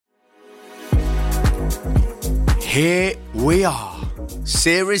Here we are,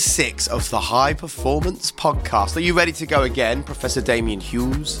 Series 6 of the High Performance Podcast. Are you ready to go again, Professor Damien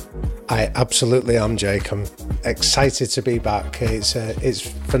Hughes? I absolutely am, Jake. I'm excited to be back. It's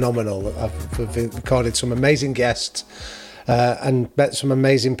phenomenal. I've recorded some amazing guests and met some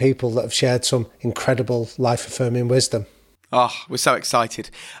amazing people that have shared some incredible life-affirming wisdom. Oh, we're so excited.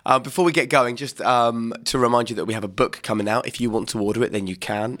 Before we get going, just to remind you that we have a book coming out. If you want to order it, then you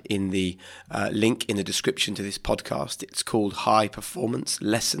can in the link in the description to this podcast. It's called High Performance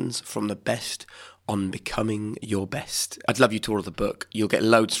Lessons from the Best on Becoming Your Best. I'd love you to order the book. You'll get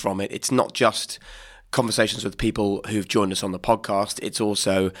loads from it. It's not just conversations with people who've joined us on the podcast. It's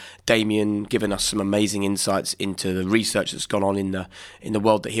also Damien giving us some amazing insights into the research that's gone on in the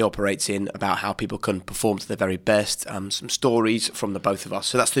world that he operates in about how people can perform to their very best. Some stories from the both of us.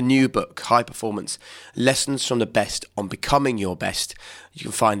 So that's the new book, High Performance Lessons from the Best on Becoming Your Best. You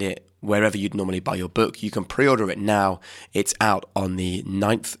can find it wherever you'd normally buy your book. You can pre-order it now. It's out on the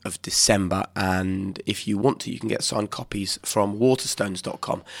 9th of December. And if you want to, you can get signed copies from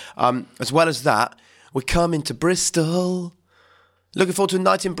waterstones.com. As well as that, we're coming to Bristol. Looking forward to a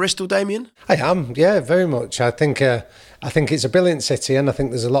night in Bristol, Damien? I am, yeah, very much. I think it's a brilliant city, and I think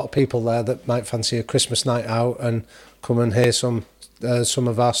there's a lot of people there that might fancy a Christmas night out and come and hear some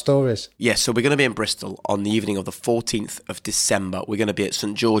of our stories. Yes, so we're going to be in Bristol on the evening of the 14th of December. We're going to be at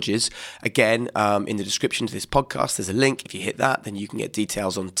St George's. Again, in the description to this podcast, there's a link. If you hit that, then you can get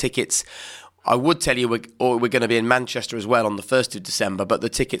details on tickets. I would tell you we're going to be in Manchester as well on the 1st of December, but the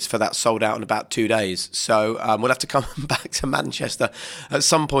tickets for that sold out in about 2 days. So we'll have to come back to Manchester at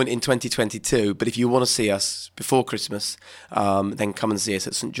some point in 2022. But if you want to see us before Christmas, then come and see us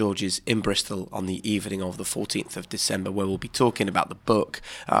at St George's in Bristol on the evening of the 14th of December, where we'll be talking about the book.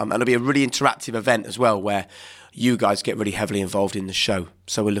 And it'll be a really interactive event as well, where you guys get really heavily involved in the show.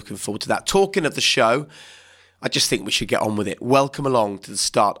 So we're looking forward to that. Talking of the show, I just think we should get on with it. Welcome along to the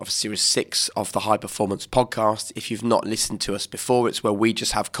start of Series 6 of the High Performance Podcast. If you've not listened to us before, it's where we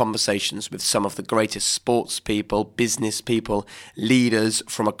just have conversations with some of the greatest sports people, business people, leaders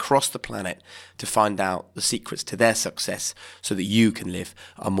from across the planet to find out the secrets to their success so that you can live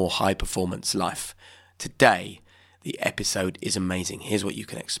a more high performance life. Today, the episode is amazing. Here's what you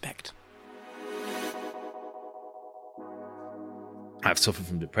can expect. I've suffered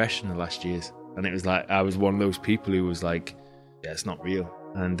from depression the last years. And it was like, I was one of those people who was like, yeah, it's not real.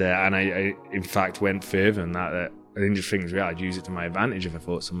 And I in fact, went further than that. I didn't just think it was real. I'd use it to my advantage if I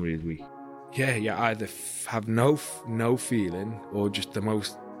thought somebody was weak. Yeah, either have no feeling or just the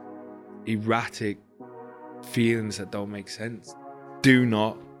most erratic feelings that don't make sense. Do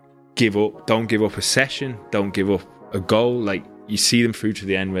not give up. Don't give up a session. Don't give up a goal. Like, you see them through to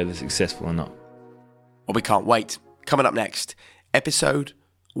the end, whether successful or not. Well, we can't wait. Coming up next, Episode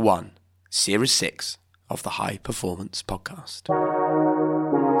 1. Series 6 of the High Performance Podcast.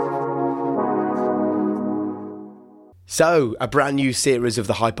 So, a brand new series of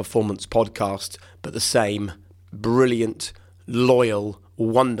the High Performance Podcast, but the same brilliant, loyal,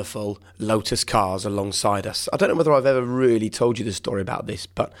 wonderful Lotus cars alongside us. I don't know whether I've ever really told you the story about this,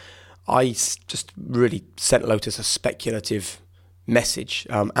 but I just really sent Lotus a speculative message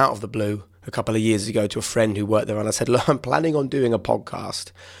out of the blue a couple of years ago to a friend who worked there, and I said, look, I'm planning on doing a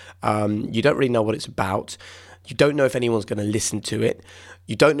podcast. You don't really know what it's about. You don't know if anyone's going to listen to it.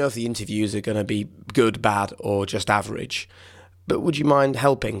 You don't know if the interviews are going to be good, bad, or just average. But would you mind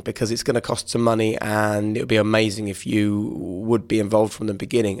helping? Because it's going to cost some money, and it would be amazing if you would be involved from the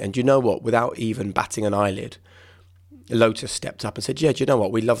beginning. And you know what? Without even batting an eyelid, Lotus stepped up and said, yeah, do you know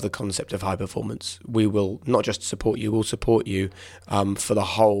what? We love the concept of high performance. We will not just support you, we'll support you for the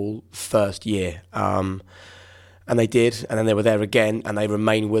whole first year. And they did, and then they were there again, and they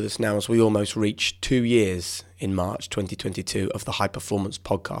remain with us now as we almost reach 2 years in March 2022 of the High Performance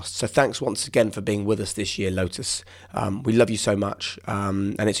Podcast. So thanks once again for being with us this year, Lotus. We love you so much,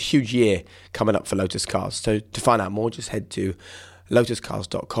 and it's a huge year coming up for Lotus Cars. So to find out more, just head to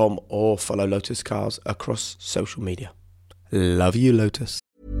lotuscars.com or follow Lotus Cars across social media. Love you, Lotus.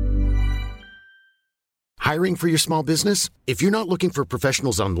 Hiring for your small business? If you're not looking for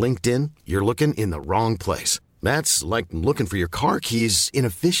professionals on LinkedIn, you're looking in the wrong place. That's like looking for your car keys in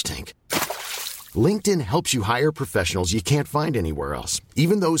a fish tank. LinkedIn helps you hire professionals you can't find anywhere else,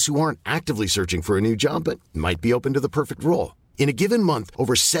 even those who aren't actively searching for a new job but might be open to the perfect role. In a given month,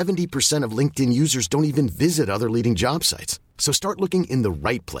 over 70% of LinkedIn users don't even visit other leading job sites. So start looking in the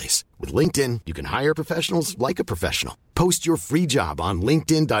right place. With LinkedIn, you can hire professionals like a professional. Post your free job on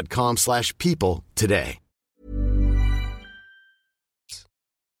linkedin.com/people today.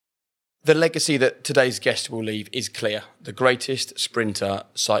 The legacy that today's guest will leave is clear. The greatest sprinter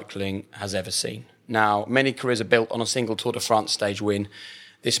cycling has ever seen. Now, many careers are built on a single Tour de France stage win.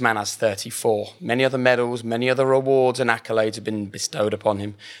 This man has 34. Many other medals, many other awards and accolades have been bestowed upon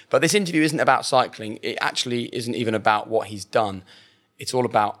him. But this interview isn't about cycling. It actually isn't even about what he's done. It's all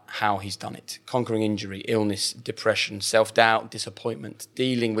about how he's done it. Conquering injury, illness, depression, self-doubt, disappointment,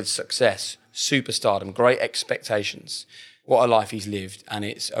 dealing with success, superstardom, great expectations. What a life he's lived. And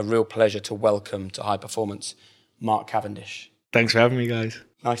it's a real pleasure to welcome to High Performance, Mark Cavendish. Thanks for having me, guys.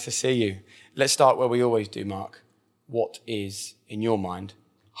 Nice to see you. Let's start where we always do, Mark. What is, in your mind,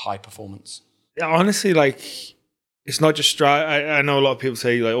 high performance? Yeah, honestly, like, it's not just strive. I know a lot of people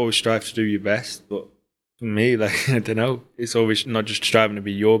say, like, always strive to do your best. But for me, like, I don't know. It's always not just striving to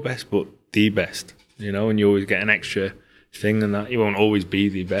be your best, but the best, you know, and you always get an extra thing and that. You won't always be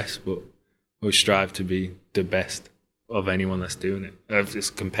the best, but always strive to be the best of anyone that's doing it. Of this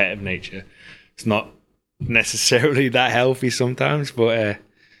competitive nature. It's not necessarily that healthy sometimes, but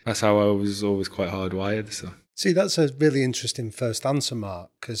that's how I was always quite hardwired. So. See, that's a really interesting first answer, Mark,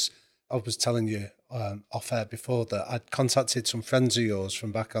 because I was telling you off air before that I'd contacted some friends of yours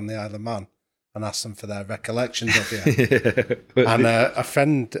from back on the Isle of Man and asked them for their recollections of you. Yeah. And a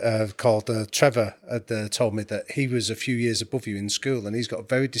friend called Trevor had told me that he was a few years above you in school, and he's got a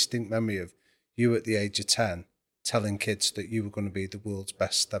very distinct memory of you at the age of 10 telling kids that you were going to be the world's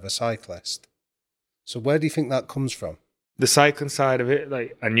best ever cyclist. So where do you think that comes from? The cycling side of it,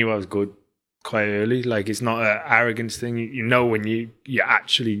 like, I knew I was good quite early. Like, it's not an arrogance thing. You know when you're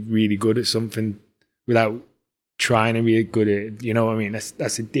actually really good at something without trying to be good at it. You know what I mean?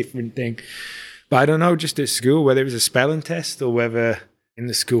 That's a different thing. But I don't know, just at school, whether it was a spelling test or whether in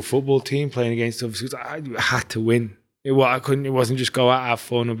the school football team playing against other schools, I had to win. It wasn't just go out, have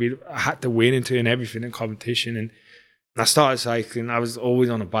fun. I had to win and turn everything in competition. And I started cycling. I was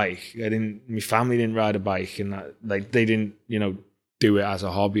always on a bike. My family didn't ride a bike, and they didn't, do it as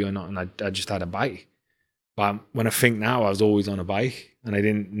a hobby or not. And I just had a bike. But when I think now, I was always on a bike, and I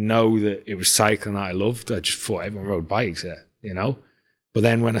didn't know that it was cycling that I loved. I just thought everyone rode bikes, But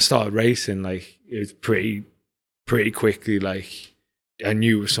then when I started racing, like, it was pretty quickly, like, I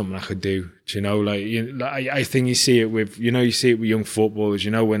knew it was something I could do. I think you see it with, young footballers.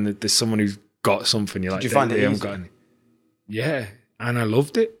 When there's someone who's got something, you're like, did you find it easy? Yeah, and I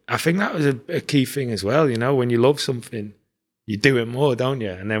loved it. I think that was a key thing as well. When you love something, you do it more, don't you?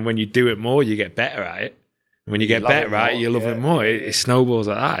 And then when you do it more, you get better at it. And when you get better at it, you love it more. It snowballs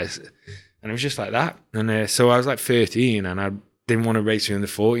like that. And it was just like that. And so I was like 13, and I didn't want to race within the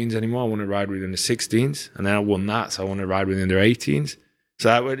 14s anymore. I wanted to ride within the 16s. And then I won that, so I wanted to ride within the 18s. So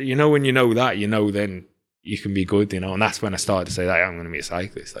that, when you know that, then you can be good, And that's when I started to say, like, I'm going to be a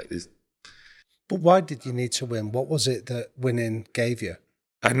cyclist. Like this. But why did you need to win? What was it that winning gave you?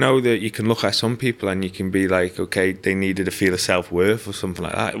 I know that you can look at some people and you can be like, okay, they needed to feel a self-worth or something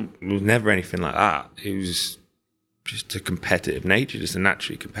like that. It was never anything like that. It was just a competitive nature, just a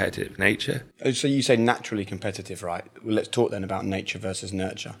naturally competitive nature. So you say naturally competitive, right? Well, let's talk then about nature versus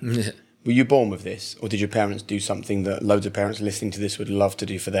nurture. Yeah. Were you born with this, or did your parents do something that loads of parents listening to this would love to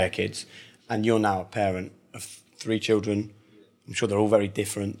do for their kids? And you're now a parent of 3 children. I'm sure they're all very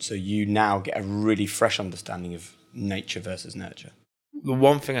different, so you now get a really fresh understanding of nature versus nurture. The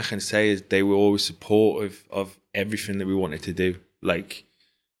one thing I can say is they were always supportive of everything that we wanted to do. Like,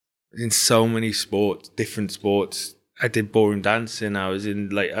 in so many sports, different sports. I did ballroom dancing. I was in,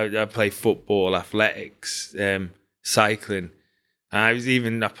 like, I played football, athletics, cycling.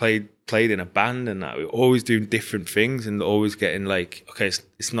 And I played in a band, and that. We were always doing different things and always getting, like, okay,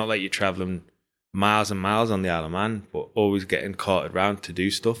 it's not like you're traveling miles and miles on the Isle of Man, but always getting carted around to do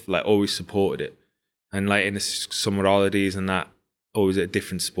stuff, like, always supported it. And, like, in the summer holidays and that, always at a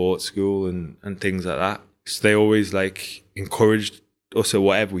different sports school and things like that. So they always, like, encouraged us at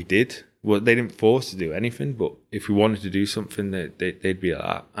whatever we did. Well, they didn't force us to do anything, but if we wanted to do something, they'd be like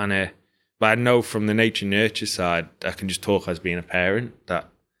that. And but I know from the nature nurture side, I can just talk as being a parent, that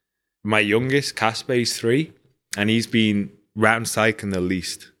my youngest, Casper, he's 3, and he's been round cycling the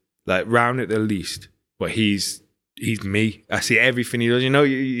least. Like, round it the least, but he's me. I see everything he does.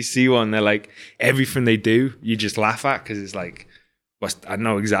 You see one, they're like, everything they do, you just laugh at, because it's like, I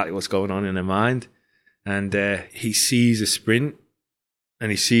know exactly what's going on in their mind. And he sees a sprint,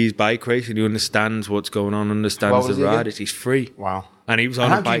 and he sees bike racing, he understands what's going on, understands the riders. He's 3. Wow. And he was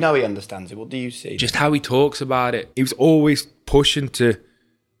on a bike. How do you know he understands it? What do you see? Just how he talks about it. He was always pushing to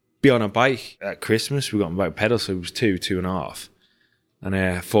be on a bike. At Christmas, we got him bike pedal, so he was 2.5. And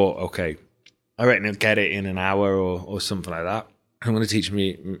I thought, okay, I reckon he'll get it in an hour or something like that. I'm going to teach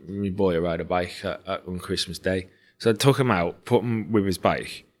me boy to ride a bike on Christmas Day. So I took him out, put him with his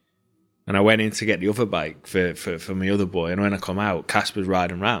bike, And I went in to get the other bike for my other boy. And when I come out, Casper's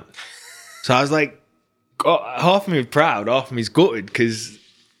riding round. So I was like, half of me was proud, half of me was gutted because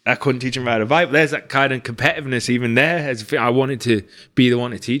I couldn't teach him to ride a bike. But there's that kind of competitiveness even there. I wanted to be the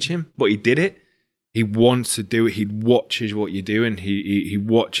one to teach him, but he did it. He wants to do it. He watches what you do, and he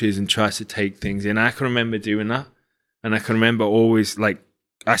watches and tries to take things in. I can remember doing that. And I can remember always, like,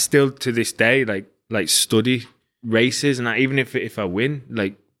 I still to this day, like study races. And even if I win,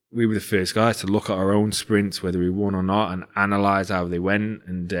 like, we were the first guys to look at our own sprints, whether we won or not, and analyse how they went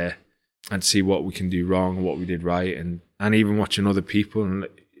and see what we can do wrong and what we did right. And even watching other people, and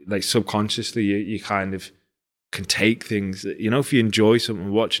like subconsciously, you kind of can take things that, if you enjoy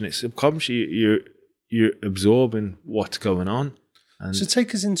something, watching it, subconsciously you're absorbing what's going on. And so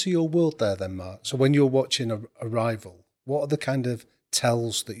take us into your world there then, Mark. So when you're watching a rival, what are the kind of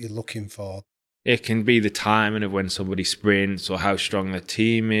tells that you're looking for? It can be the timing of when somebody sprints, or how strong their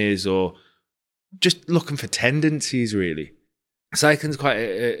team is, or just looking for tendencies, really. Cycling's quite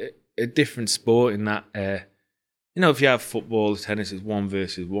a different sport in that, if you have football, tennis is 1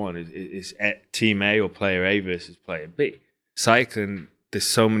 versus 1. It's team A or player A versus player B. Cycling, there's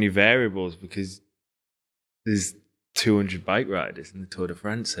so many variables because there's 200 bike riders in the Tour de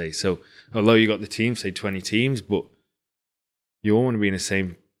France, say. So although you got the team, say 20 teams, but you all want to be in the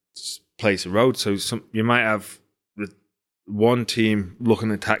same place of road. So you might have one team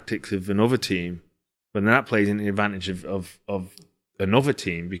looking at tactics of another team, but then that plays into the advantage of another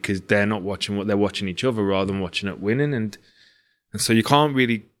team because they're not watching what they're watching each other rather than watching it winning. And so you can't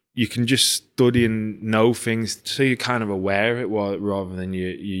really, you can just study and know things so you're kind of aware of it rather than you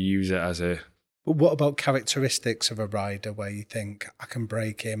use it as a... But what about characteristics of a rider where you think, I can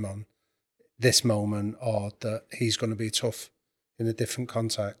break him on this moment, or that he's going to be tough in a different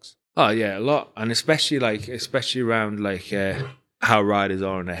context? Oh yeah, a lot. And especially around how riders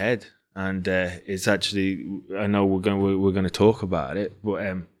are on the head. And it's actually, I know we're going to talk about it, but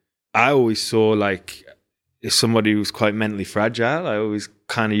I always saw, like, if somebody was quite mentally fragile, I always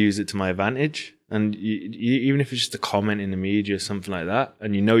kind of use it to my advantage. And even if it's just a comment in the media or something like that,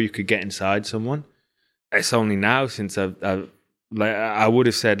 and you could get inside someone, it's only now since I would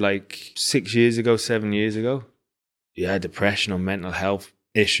have said like 6 years ago, 7 years ago, yeah, depression or mental health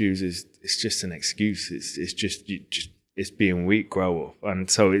issues it's just an excuse. It's just it's being weak, grow up. And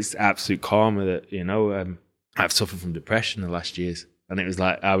so it's absolute karma that, I've suffered from depression the last years. And it was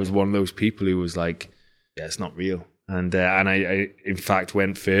like, I was one of those people who was like, yeah, it's not real. And I in fact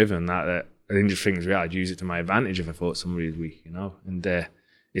went further than that. I didn't just think it was real. I'd use it to my advantage if I thought somebody was weak, And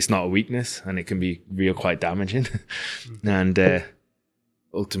it's not a weakness, and it can be real quite damaging. And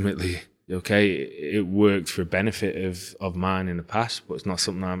ultimately, okay, it worked for a benefit of mine in the past, but it's not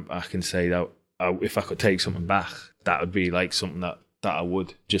something I can say that if I could take something back, that would be like something that I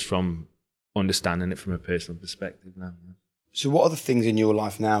would, just from understanding it from a personal perspective now. So what are the things in your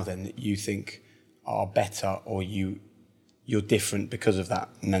life now then that you think are better, or you're different because of that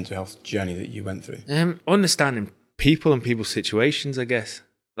mental health journey that you went through? Understanding people and people's situations, I guess.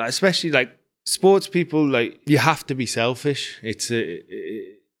 Like, especially like sports people, like, you have to be selfish. It's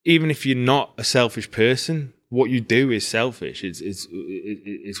even if you're not a selfish person, what you do is selfish.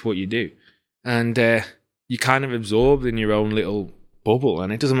 It's what you do, and you kind of absorbed in your own little bubble.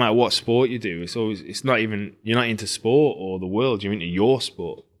 And it doesn't matter what sport you do. It's not even, you're not into sport or the world. You're into your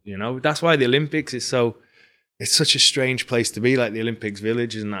sport. That's why the Olympics is it's such a strange place to be, like the Olympics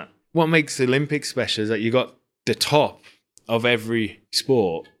Village, and that. What makes the Olympics special is that you got the top of every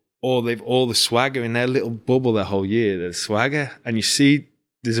sport, or they've all the swagger in their little bubble the whole year, the swagger. And you see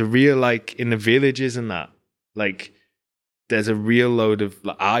there's a real, like, in the villages and that, like, there's a real load of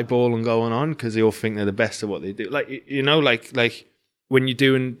like eyeballing going on because they all think they're the best at what they do. Like, like when you're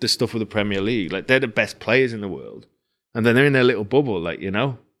doing the stuff with the Premier League, like, they're the best players in the world, and then they're in their little bubble, like,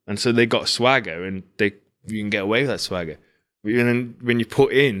 and so they got swagger, and you can get away with that swagger. And then when you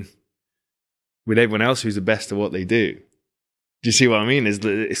put in with everyone else who's the best at what they do you see what I mean?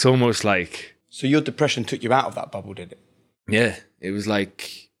 It's almost like... So your depression took you out of that bubble, did it? Yeah. It was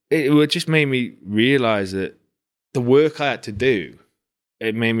like... It just made me realise that the work I had to do,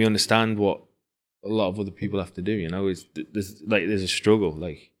 it made me understand what a lot of other people have to do, there's a struggle.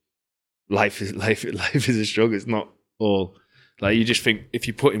 Like, life is a struggle. It's not all... Like, you just think if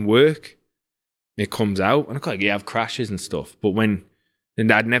you put in work, it comes out. And you have crashes and stuff. But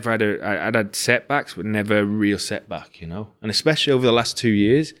I'd never had I'd had setbacks, but never a real setback, And especially over the last 2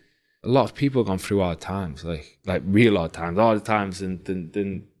 years, a lot of people have gone through hard times, like real hard times, harder times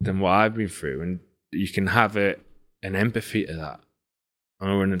than what I've been through. And you can have an empathy to that,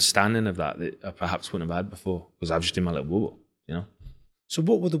 or an understanding of that I perhaps wouldn't have had before, because I was just in my little bubble, So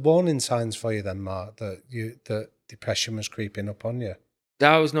what were the warning signs for you then, Mark, that depression was creeping up on you?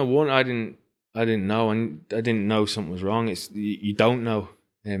 There was no one. I didn't know, and I didn't know something was wrong. It's you don't know.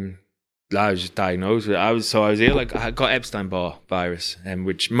 I was just diagnosed with it. I was ill. Like, I got Epstein-Barr virus,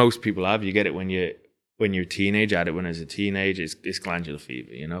 which most people have. You get it when you're a teenager. I had it when I was a teenager. It's glandular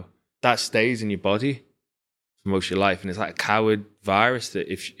fever, you know. That stays in your body for most of your life, and it's like a coward virus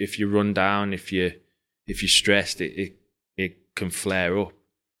that if you run down, if you're stressed, it can flare up.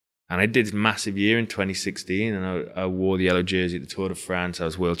 And I did a massive year in 2016, and I wore the yellow jersey at the Tour de France. I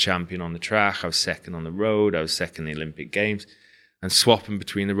was world champion on the track. I was second on the road. I was second in the Olympic Games. And swapping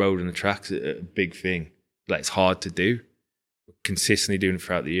between the road and the track is a big thing. Like, it's hard to do. Consistently doing it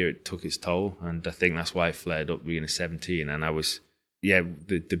throughout the year, it took its toll. And I think that's why I flared up being a 17. And I was,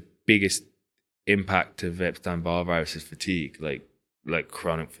 the biggest impact of Epstein-Barr virus is fatigue, like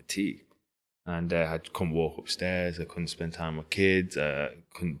chronic fatigue. And I couldn't walk upstairs. I couldn't spend time with kids. I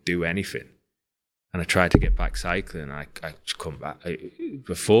couldn't do anything. And I tried to get back cycling. I just couldn't back.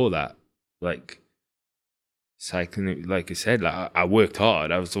 Before that, like, cycling, like I said, like, I worked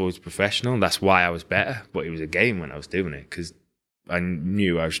hard. I was always professional. That's why I was better. But it was a game when I was doing it, because I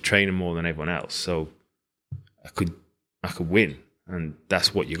knew I was training more than everyone else. So I could win. And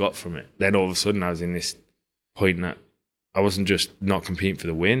that's what you got from it. Then all of a sudden I was in this point that I wasn't just not competing for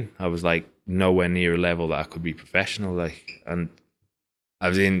the win. I was like nowhere near a level that I could be professional. And I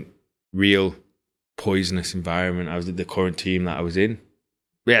was in real poisonous environment. I was at the current team that I was in.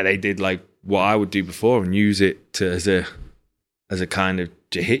 Yeah, they did like what I would do before and use it as a kind of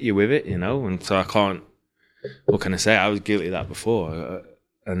to hit you with it, you know. And so I can't. What can I say? I was guilty of that before,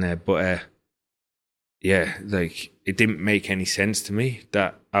 yeah, like, it didn't make any sense to me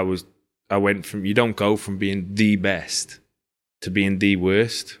that I went from, you don't go from being the best to being the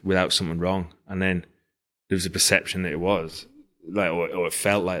worst without something wrong. And then there was a perception that it was, like, or it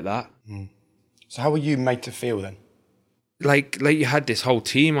felt like that. Mm. So how were you made to feel then? Like you had this whole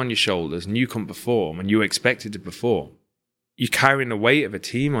team on your shoulders and you couldn't perform and you were expected to perform. You're carrying the weight of a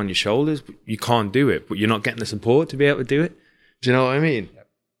team on your shoulders, but you can't do it, but you're not getting the support to be able to do it. Do you know what I mean? Yep.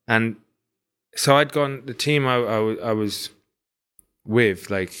 And so I'd gone, the team I was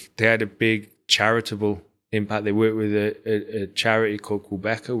with, like, they had a big charitable impact. They worked with a charity called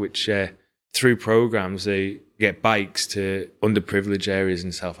Quebecer, which through programs, they get bikes to underprivileged areas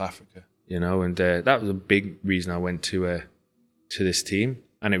in South Africa, you know, and that was a big reason I went to this team.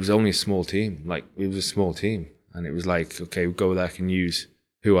 And it was only a small team. Like, it was a small team. And it was like, okay, we'll go there, I can use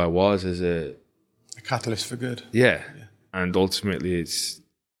who I was as a catalyst for good. Yeah. And ultimately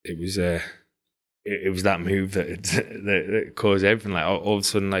it was that move that caused everything. Like, all of a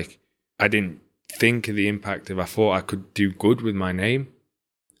sudden, like, I didn't think of the impact of, I thought I could do good with my name.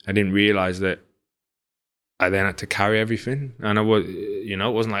 I didn't realize that I then had to carry everything. And I was, you know,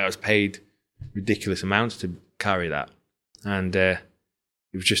 it wasn't like I was paid ridiculous amounts to carry that. And it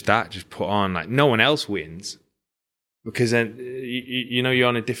was just put on, like, no one else wins. Because then, you know, you're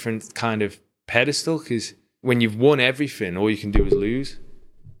on a different kind of pedestal, because when you've won everything, all you can do is lose.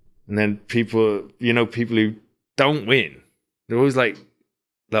 And then people who don't win, they're always like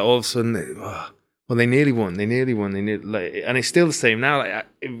all of a sudden, they nearly won. And it's still the same now. Like,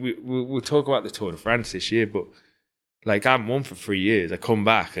 we'll talk about the Tour de France this year, but like, I haven't won for 3 years. I come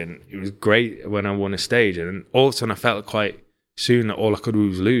back and it was great when I won a stage. And all of a sudden I felt quite soon that all I could do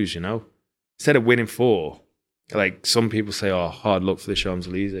was lose, you know. Instead of winning 4, like, some people say, oh, hard luck for the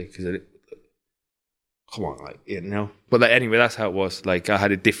Champs-Elysees, because come on, like, you know. But like, anyway, that's how it was. Like, I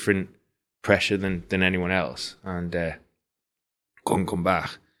had a different pressure than anyone else, and couldn't come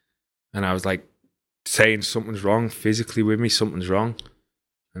back. And I was like saying something's wrong physically with me, something's wrong,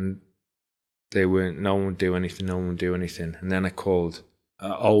 and no one would do anything. And then I called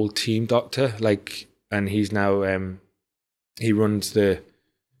an old team doctor, like, and he's now he runs the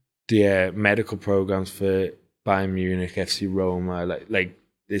medical programs for Bayern Munich, FC Roma, like.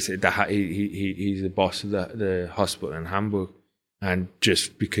 They said that he's the boss of the hospital in Hamburg. And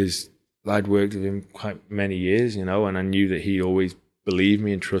just because I'd worked with him quite many years, you know, and I knew that he always believed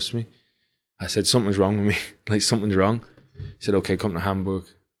me and trust me, I said, something's wrong with me. Like, something's wrong. He said, okay, come to Hamburg.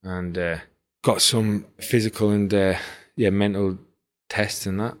 And got some physical and mental tests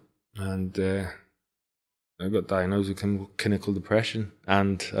and that. And I got diagnosed with clinical depression.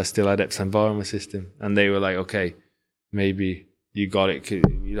 And I still had Epstein-Barr in my system. And they were like, okay, maybe you got it,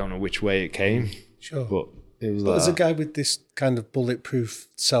 you don't know which way it came. Sure. But it was as a guy with this kind of bulletproof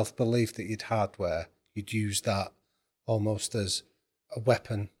self-belief that you'd had, where you'd use that almost as a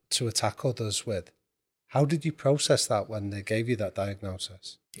weapon to attack others with, how did you process that when they gave you that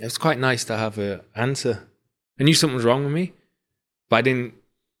diagnosis? It was quite nice to have an answer. I knew something was wrong with me, But you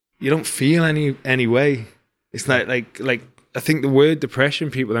don't feel any way. It's like I think the word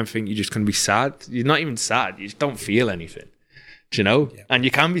depression, people then think you're just going to be sad. You're not even sad. You just don't feel anything. Do you know? Yeah. And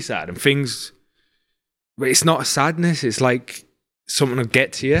you can be sad and things, but it's not a sadness. It's like something will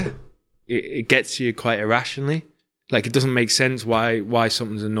get to you. It gets to you quite irrationally. Like it doesn't make sense why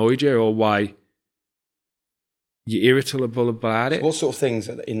something's annoyed you or why you're irritable about it. So what sort of things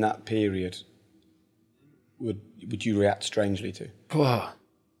in that period would you react strangely to? Oh,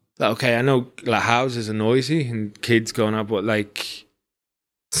 okay, I know like houses are noisy and kids going up, but like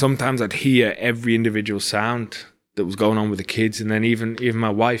sometimes I'd hear every individual sound that was going on with the kids, and then even my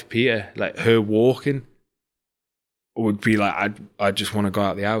wife Peter, like her walking would be like I'd just want to go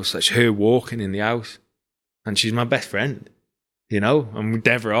out the house. Like her walking in the house, and she's my best friend, you know, and we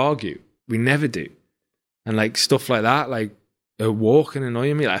never argue. We never do. And like stuff like that, like her walking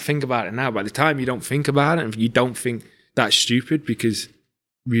annoying me. Like I think about it now. By the time you don't think about it, and you don't think that's stupid because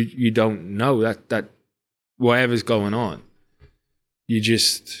you don't know that whatever's going on, you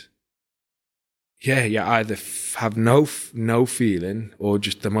just you either have no feeling or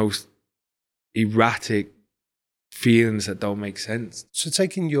just the most erratic feelings that don't make sense. So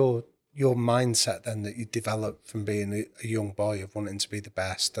taking your mindset then that you developed from being a young boy of wanting to be the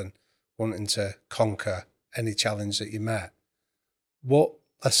best and wanting to conquer any challenge that you met, what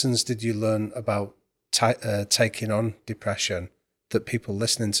lessons did you learn about taking on depression that people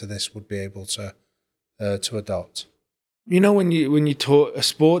listening to this would be able to adopt? You know, when you talk, a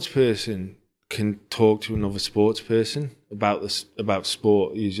sports person can talk to another sports person about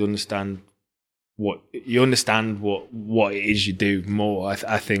sport. You understand what it is you do more.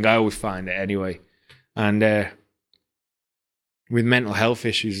 I think I always find it anyway, and with mental health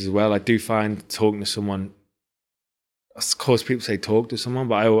issues as well, I do find talking to someone. Of course, people say talk to someone,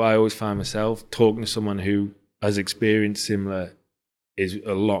 but I always find myself talking to someone who has experienced similar is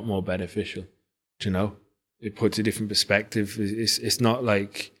a lot more beneficial. Do you know? It puts a different perspective. It's not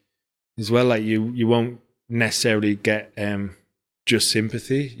like, as well, like you won't necessarily get just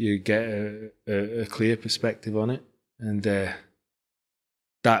sympathy. You get a clear perspective on it, and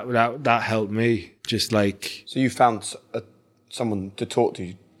that helped me. Just like, so you found someone to talk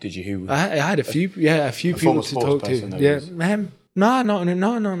to, did you? Who I had a few people to talk to. Yeah, no,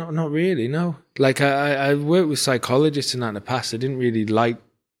 not really. No, like I worked with psychologists and that in the past. I didn't really like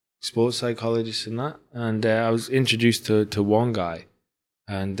sports psychologists and that, and I was introduced to one guy,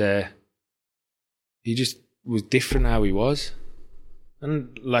 and he just was different how he was,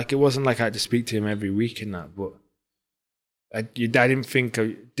 and like it wasn't like I had to speak to him every week and that, but I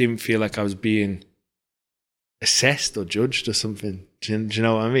didn't feel like I was being assessed or judged or something. Do you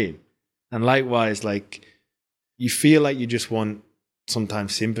know what I mean? And likewise, like you feel like you just want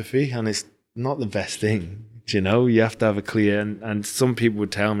sometimes sympathy, and it's not the best thing. Do you know? You have to have a clear, and some people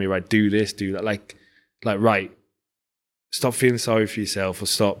would tell me, right, do this, do that. Like right, stop feeling sorry for yourself or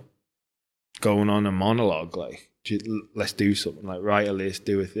stop going on a monologue. Like, let's do something. Like, write a list,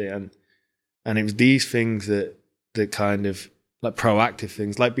 do a thing. And it was these things that kind of like proactive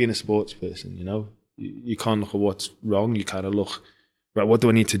things, like being a sports person, you know? You can't look at what's wrong. You kind of look, right, what do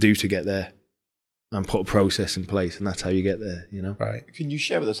I need to do to get there? And put a process in place, and that's how you get there, you know? Right. Can you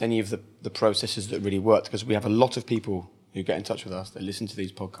share with us any of the processes that really worked? Because we have a lot of people who get in touch with us, they listen to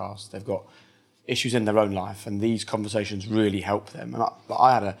these podcasts, they've got issues in their own life, and these conversations really help them. And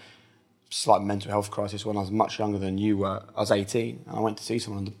I had a slight mental health crisis when I was much younger than you were. I was 18, and I went to see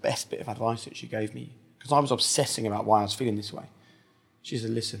someone, and the best bit of advice that she gave me, because I was obsessing about why I was feeling this way, she said,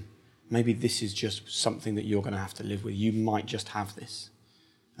 listen, maybe this is just something that you're going to have to live with. You might just have this.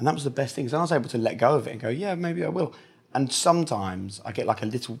 And that was the best thing, because I was able to let go of it and go, yeah, maybe I will. And sometimes I get like a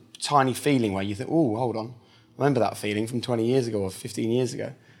little tiny feeling where you think, oh, hold on. I remember that feeling from 20 years ago or 15 years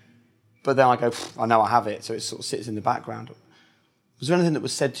ago. But then I go, I know I have it, so it sort of sits in the background. Was there anything that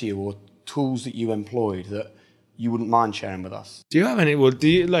was said to you or tools that you employed that you wouldn't mind sharing with us? Do you have any, well, do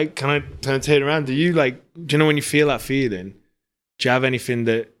you like, can I turn it around? Do you know when you feel that feeling, do you have anything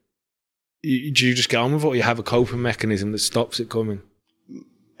that, do you just get on with it, or you have a coping mechanism that stops it coming?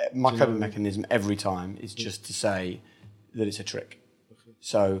 My coping mechanism every time is just to say that it's a trick. Okay.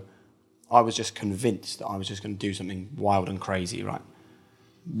 So I was just convinced that I was just going to do something wild and crazy, right?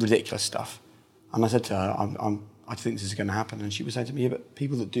 Ridiculous stuff. And I said to her, I think this is going to happen. And she was saying to me, yeah, but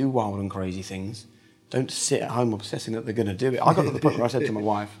people that do wild and crazy things don't sit at home obsessing that they're going to do it. I got to the point where I said to my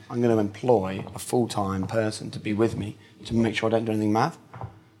wife, I'm going to employ a full-time person to be with me to make sure I don't do anything mad.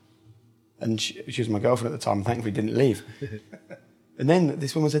 And she was my girlfriend at the time, and thankfully didn't leave. And then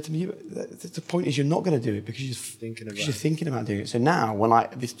this woman said to me, the point is you're not going to do it because you're thinking about doing it. So now when a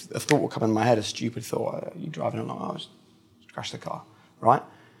thought will come in my head, a stupid thought, you driving along, I was crash the car, right?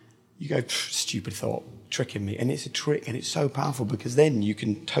 You go, stupid thought, tricking me. And it's a trick, and it's so powerful, because then you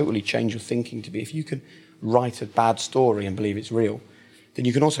can totally change your thinking to be, if you can write a bad story and believe it's real, then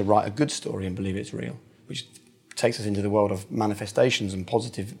you can also write a good story and believe it's real, which takes us into the world of manifestations and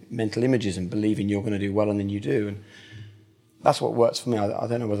positive mental images and believing you're going to do well, and then you do. And that's what works for me. I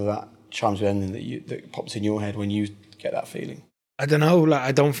don't know whether that chimes with anything that pops in your head when you get that feeling. I don't know. Like,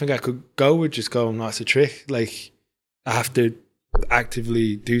 I don't think I could go with just going, "No, it's a trick." Like, I have to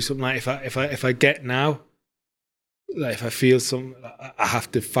actively do something. Like, if I get now, like, if I feel something, I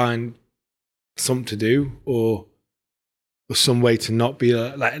have to find something to do, or some way to not be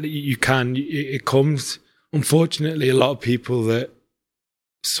like you can. It comes. Unfortunately, a lot of people that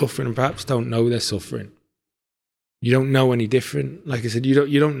suffering perhaps don't know they're suffering. You don't know any different. Like I said, you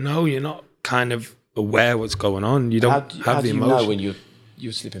don't know. You're not kind of aware what's going on. You don't have the emotion. How do you know when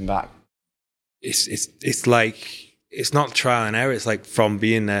you're slipping back? It's like, it's not trial and error. It's like from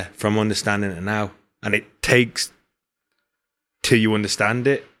being there, from understanding it now, and it takes till you understand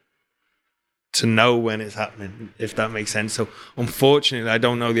it to know when it's happening, if that makes sense. So unfortunately, I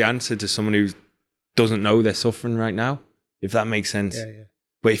don't know the answer to someone who doesn't know they're suffering right now, if that makes sense. Yeah.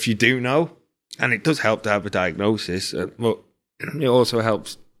 But if you do know, and it does help to have a diagnosis, but it also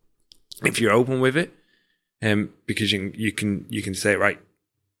helps if you're open with it, because you can say, right,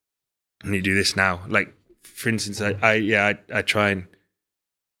 I need to do this now. Like, for instance, I try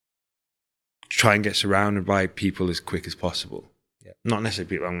and get surrounded by people as quick as possible. Yeah. Not necessarily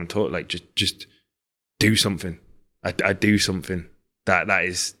people I'm going to talk, like just do something. I do something that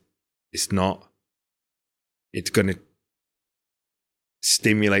is, it's going to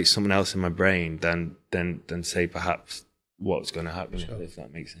stimulate someone else in my brain than say perhaps what's going to happen, if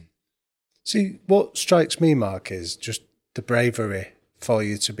that makes sense. See, what strikes me, Mark, is just the bravery for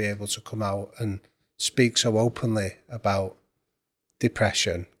you to be able to come out and speak so openly about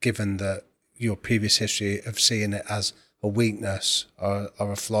depression, given that your previous history of seeing it as a weakness or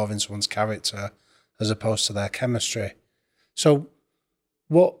a flaw in someone's character as opposed to their chemistry. So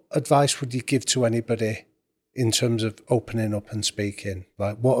what advice would you give to anybody in terms of opening up and speaking?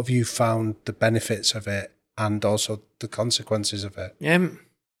 Like, what have you found the benefits of it and also the consequences of it?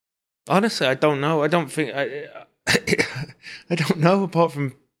 Honestly, I don't know. I don't think I don't know, apart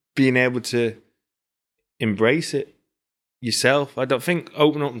from being able to embrace it yourself. I don't think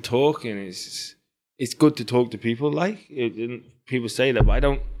opening up and talking is, it's good to talk to people, like people say that, but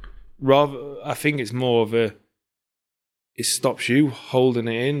I think it's more of it stops you holding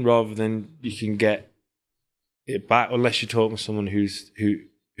it in rather than you can get it back, unless you're talking to someone who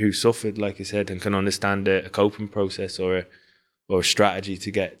suffered, like I said, and can understand a coping process or a strategy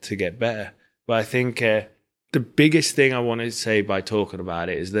to get better. But I think the biggest thing I want to say by talking about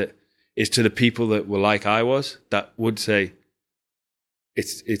it is to the people that were like I was, that would say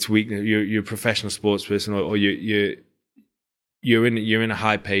it's weakness. You're a professional sports person, or you're in a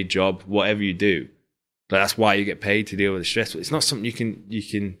high paid job, whatever you do. That's why you get paid, to deal with the stress. But it's not something you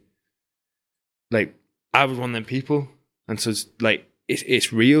can like. I was one of them people, and so it's like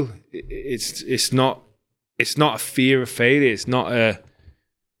it's real. It's not a fear of failure. It's not a.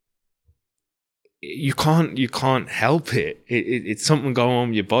 You can't help it. It's something going on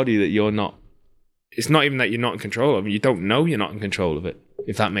with your body that you're not. It's not even that you're not in control of it. You don't know you're not in control of it,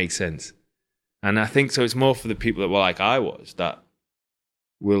 if that makes sense. And I think so. It's more for the people that were like I was, that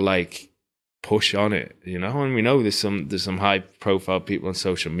will like push on it, you know. And we know there's some high profile people on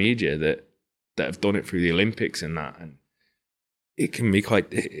social media that have done it through the Olympics and that, and it can be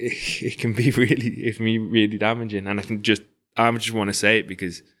it can be really damaging. And I just want to say it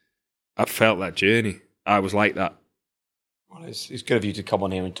because I felt that journey. I was like that. Well, it's good of you to come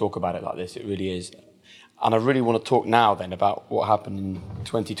on here and talk about it like this. It really is. And I really want to talk now then about what happened in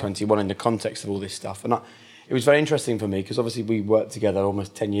 2021 in the context of all this stuff. And it was very interesting for me because obviously we worked together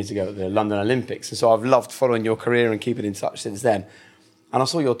almost 10 years ago at the London Olympics. And so I've loved following your career and keeping in touch since then. And I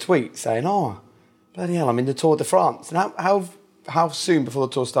saw your tweet saying, "Oh, bloody hell, I'm in the Tour de France." And how soon before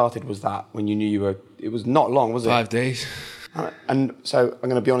the tour started was that, when you knew you were... It was not long, was it? 5 days. And so I'm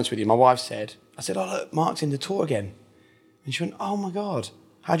going to be honest with you. My wife said, "Oh, look, Mark's in the Tour again." And she went, "Oh, my God,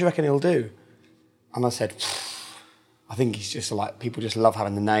 how do you reckon he'll do?" And I said, "I think he's just like, people just love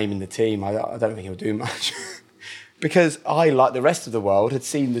having the name in the team. I don't think he'll do much." Because I, like the rest of the world, had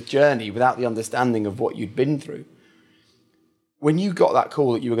seen the journey without the understanding of what you'd been through. When you got that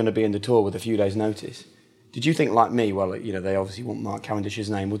call that you were going to be in the Tour with a few days' notice, did you think like me, well, you know, they obviously want Mark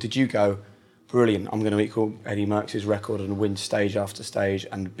Cavendish's name, or did you go, brilliant, I'm going to equal Eddie Merckx's record and win stage after stage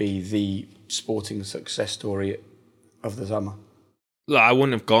and be the sporting success story of the summer? Look, I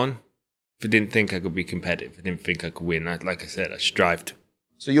wouldn't have gone I didn't think I could be competitive. I didn't think I could win. Like I said, I strived.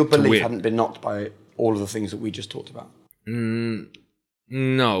 So your belief win. hadn't been knocked by all of the things that we just talked about?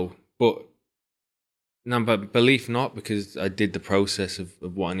 No, but belief not, because I did the process of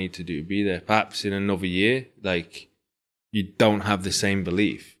what I need to do to be there. Perhaps in another year, like, you don't have the same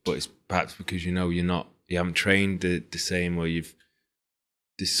belief, but it's perhaps because you haven't trained the same, or there's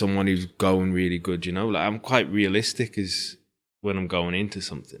someone who's going really good, like I'm quite realistic as when I'm going into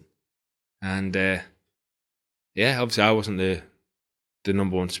something. And obviously I wasn't the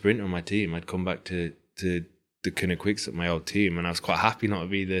number one sprinter on my team. I'd come back to the Cynnig Quicks at my old team, and I was quite happy not to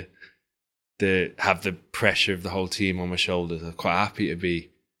be have the pressure of the whole team on my shoulders. I was quite happy to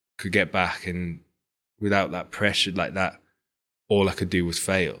could get back, and without that pressure like that, all I could do was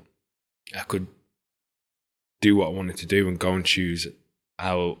fail. I could do what I wanted to do and go and choose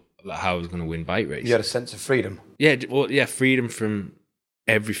how I was going to win bike races. You had a sense of freedom. Yeah, freedom from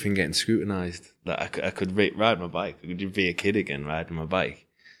everything getting scrutinised. Like I could ride my bike. I could be a kid again riding my bike.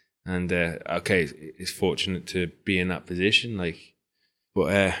 And it's fortunate to be in that position.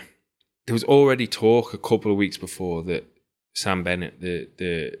 But there was already talk a couple of weeks before that Sam Bennett,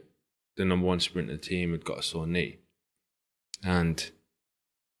 the number one sprinter of the team, had got a sore knee. And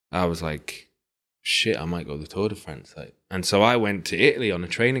I was like, shit, I might go to the Tour de France. And so I went to Italy on a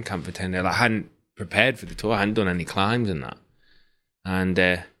training camp for 10 days. I hadn't prepared for the Tour. I hadn't done any climbs and that.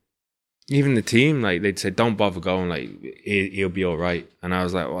 And even the team, they'd said, don't bother going, he'll be all right. And I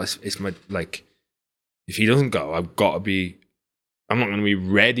was like, well, it's my, if he doesn't go, I'm not going to be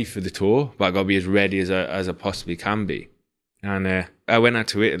ready for the Tour, but I've got to be as ready as I possibly can be. And I went out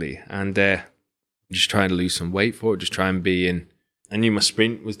to Italy and just trying to lose some weight for it, just try and be in. I knew my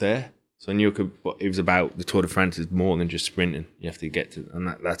sprint was there, so I knew it was about the Tour de France is more than just sprinting. You have to get to,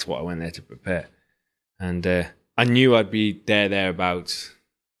 and that's what I went there to prepare. And I knew I'd be thereabouts.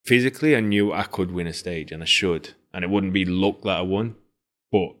 Physically, I knew I could win a stage, and I should. And it wouldn't be luck that I won,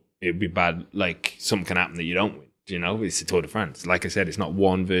 but it'd be bad. Something can happen that you don't win. It's the Tour de France. Like I said, it's not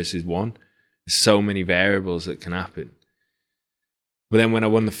 1 versus 1. There's so many variables that can happen. But then when I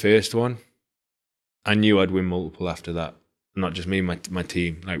won the first one, I knew I'd win multiple after that. Not just me, my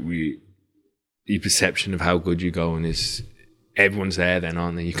team. Your perception of how good you're going is, everyone's there then,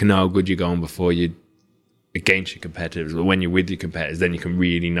 aren't they? You can know how good you're going before you against your competitors. But when you're with your competitors, then you can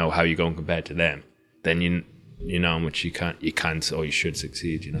really know how you're going compared to them. Then you know how much you can or you should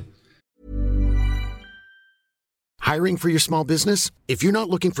succeed, Hiring for your small business? If you're not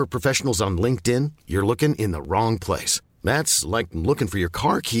looking for professionals on LinkedIn, you're looking in the wrong place. That's like looking for your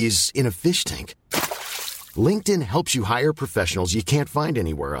car keys in a fish tank. LinkedIn helps you hire professionals you can't find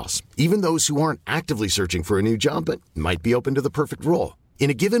anywhere else, even those who aren't actively searching for a new job but might be open to the perfect role. In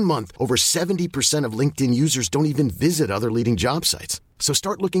a given month, over 70% of LinkedIn users don't even visit other leading job sites. So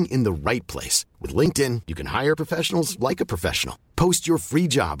start looking in the right place. With LinkedIn, you can hire professionals like a professional. Post your free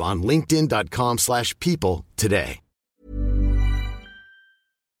job on linkedin.com/people today.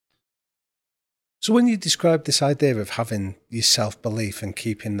 So when you describe this idea of having your self-belief and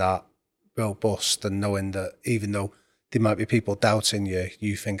keeping that robust and knowing that even though there might be people doubting you,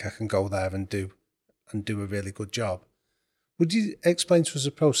 you think I can go there and do a really good job. Would you explain to us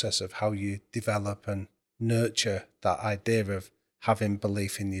the process of how you develop and nurture that idea of having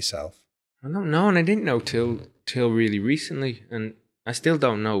belief in yourself? I don't know, and I didn't know till really recently, and I still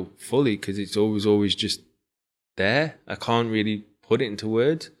don't know fully because it's always just there. I can't really put it into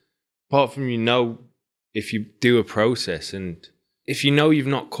words. Apart from, if you do a process, and if you've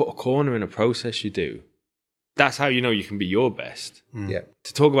not cut a corner in a process you do, that's how you can be your best. Yeah.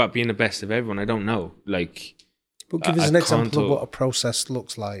 To talk about being the best of everyone, I don't know. But give us an example of what a process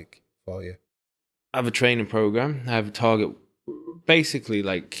looks like for you. I have a training program. I have a target. Basically,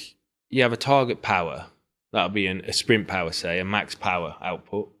 you have a target power. That'll be a sprint power, say, a max power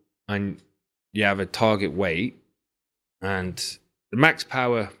output. And you have a target weight. And the max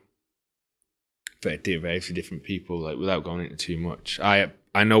power varies for different people, without going into too much. I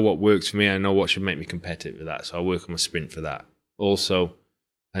know what works for me. I know what should make me competitive with that. So I work on my sprint for that. Also,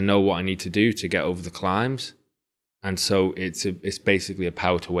 I know what I need to do to get over the climbs. And so it's basically a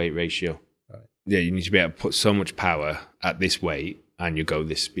power to weight ratio. Right. Yeah, you need to be able to put so much power at this weight and you go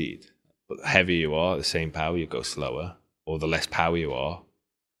this speed. But the heavier you are, the same power, you go slower. Or the less power you are,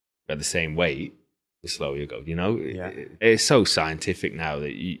 at the same weight, the slower you go. Yeah. It's so scientific now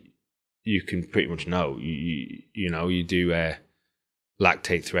that you can pretty much know. You do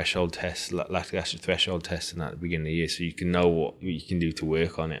lactate threshold tests, lactic acid threshold tests, and at the beginning of the year, so you can know what you can do to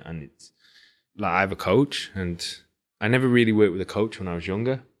work on it. And it's I have a coach, and I never really worked with a coach when I was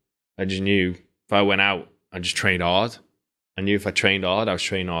younger. I just knew if I went out, I just trained hard. I knew if I trained hard, I was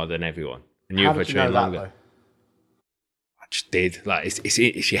training harder than everyone. I knew How if I did you know trained that, longer. though? I just did. Like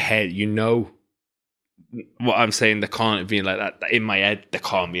it's your head. You know what I'm saying. There can't be like that in my head. There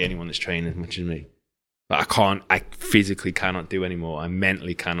can't be anyone that's training as much as me. But I can't. I physically cannot do anymore. I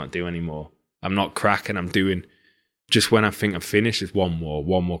mentally cannot do anymore. I'm not cracking. I'm doing. Just when I think I'm finished, it's one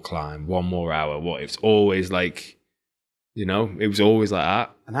more climb, 1 more hour. What? It's always like, it was always like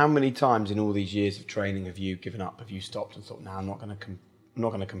that. And how many times in all these years of training have you given up? Have you stopped and thought, "No, I'm not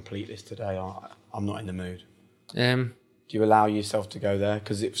going to complete this today. I'm not in the mood." Do you allow yourself to go there?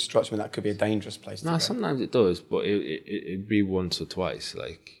 Because it strikes me that could be a dangerous place to go. Sometimes it does, but it'd be once or twice,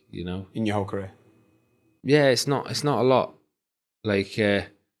 like, In your whole career? Yeah, it's not a lot. Like,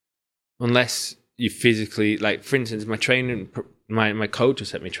 unless you physically, like, for instance, my training, my coach has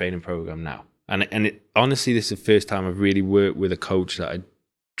set me training program now. And honestly, this is the first time I've really worked with a coach that I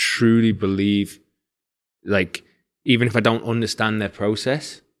truly believe, like, even if I don't understand their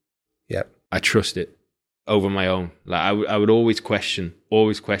process, I trust it over my own. Like, I would always question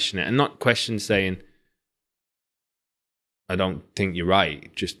it, and not question saying, I don't think you're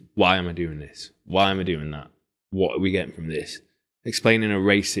right. Just, why am I doing this? Why am I doing that? What are we getting from this? Explaining a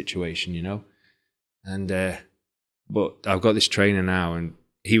race situation, And, but I've got this trainer now, and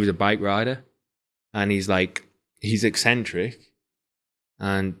he was a bike rider, and he's eccentric,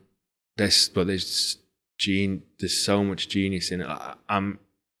 and there's so much genius in it. I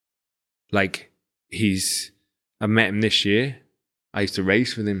met him this year. I used to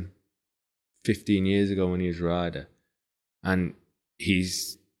race with him 15 years ago when he was a rider. And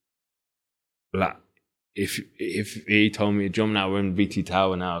he's like, if he told me to jump now, we're in BT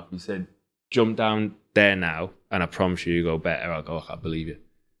Tower now. He said, jump down there now, and I promise you go better. I'll go, I believe you.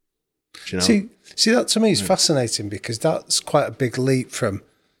 Do you know? See, that to me is fascinating, because that's quite a big leap from,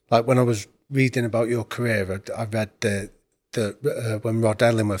 like, when I was reading about your career, I read when Rod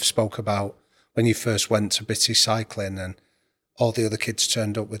Ellingworth spoke about when you first went to British cycling and all the other kids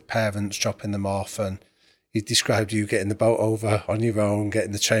turned up with parents dropping them off, and he described you getting the boat over on your own,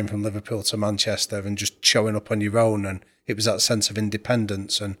 getting the train from Liverpool to Manchester and just showing up on your own. And it was that sense of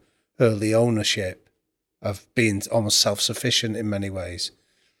independence and early ownership of being almost self-sufficient in many ways.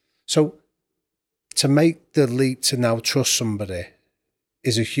 So to make the leap to now trust somebody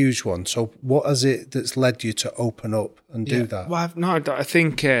is a huge one. So what is it that's led you to open up and do that? Well, I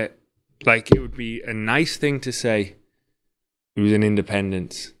think it would be a nice thing to say it was an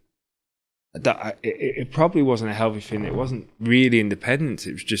independence. That it probably wasn't a healthy thing. It wasn't really independence.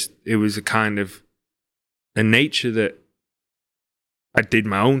 It was a kind of a nature that I did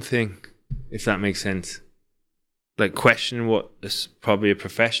my own thing, if that makes sense. Like, questioning what probably a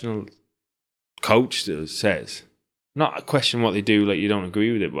professional coach says. Not question what they do, like you don't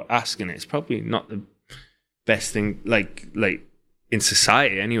agree with it, but asking it. It's probably not the best thing, like in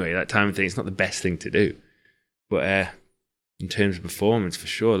society anyway, that time of thing. It's not the best thing to do. But in terms of performance, for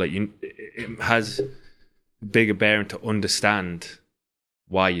sure, like, it has a bigger bearing to understand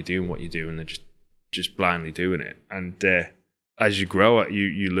why you're doing what you do, and they're just blindly doing it. And as you grow,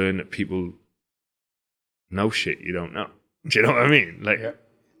 you learn that people know shit you don't know. Do you know what I mean? Like,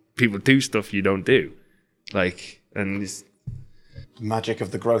 people do stuff you don't do. Like, and it's magic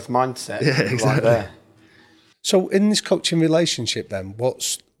of the growth mindset. Yeah, exactly. Right there. So in this coaching relationship then,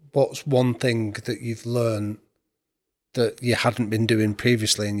 what's one thing that you've learned that you hadn't been doing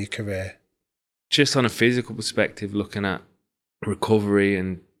previously in your career? Just on a physical perspective, looking at recovery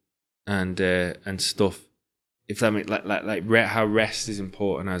and stuff. If that makes like how rest is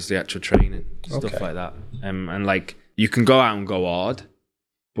important as the actual training, stuff like that. And like, you can go out and go hard,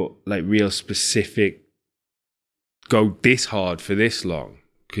 but like real specific, go this hard for this long,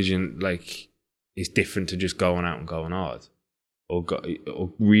 because it's different to just going out and going hard, or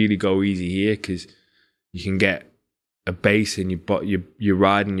really go easy here, because you can get a base in you're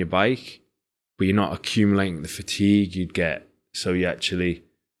riding your bike, but you're not accumulating the fatigue you'd get. So you actually,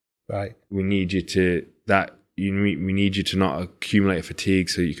 we need you to not accumulate a fatigue,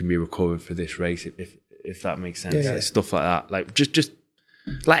 so you can be recovered for this race, if that makes sense. Yeah. Like, stuff like that, like just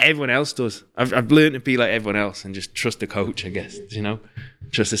like everyone else does. I've learned to be like everyone else and just trust the coach, I guess.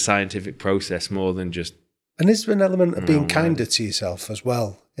 Trust the scientific process more than just. And is there an element of being kinder to yourself as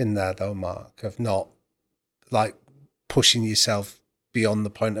well in there, though, Mark, of not like pushing yourself beyond the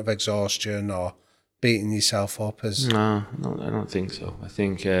point of exhaustion or beating yourself up? No, I don't think so. I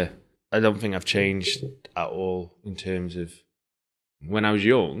think I don't think I've changed at all in terms of when I was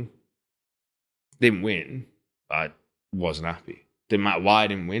young. Didn't win, I wasn't happy. Didn't matter why I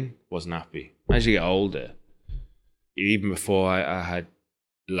didn't win, wasn't happy. As you get older, even before I had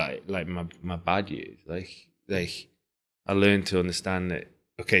like my bad years, like I learned to understand that,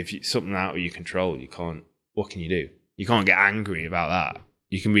 okay, if something out of your control, what can you do? You can't get angry about that.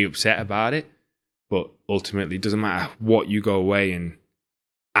 You can be upset about it, but ultimately it doesn't matter what you go away and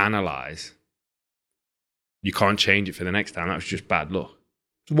analyse. You can't change it for the next time. That was just bad luck.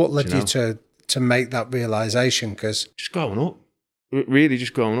 What led you to make that realisation? Because just growing up. Really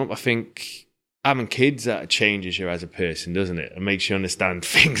just growing up. I think having kids, that changes you as a person, doesn't it? It makes you understand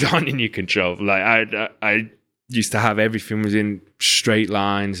things aren't in your control. Like I used to have everything was in straight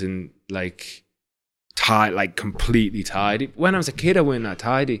lines and like tight, like completely tidy. When I was a kid, I wasn't that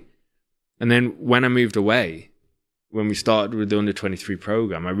tidy. And then when I moved away, when we started with the under-23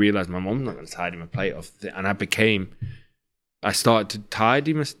 program, I realised my mum's not going to tidy my plate off. And I started to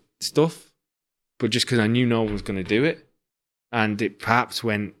tidy my stuff, but just because I knew no one was going to do it. And it perhaps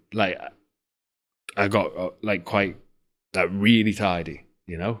went, like, I got, like, quite, like, really tidy,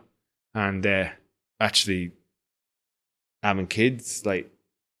 you know? And actually, having kids, like,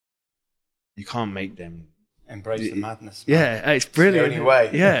 you can't make them embrace the madness. Yeah, it's brilliant. It's the only way.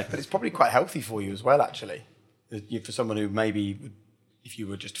 Yeah. But it's probably quite healthy for you as well, actually. For someone who maybe, if you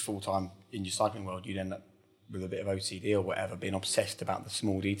were just full-time in your cycling world, you'd end up with a bit of OCD or whatever, being obsessed about the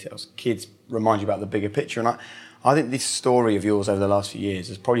small details. Kids remind you about the bigger picture. And I think this story of yours over the last few years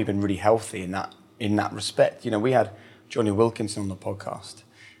has probably been really healthy in that respect. You know, we had Johnny Wilkinson on the podcast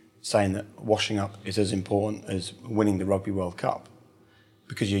saying that washing up is as important as winning the Rugby World Cup,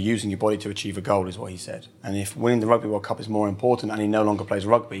 because you're using your body to achieve a goal, is what he said. And if winning the Rugby World Cup is more important and he no longer plays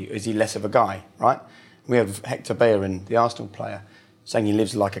rugby, is he less of a guy, right? We have Hector Bellerin, the Arsenal player, saying he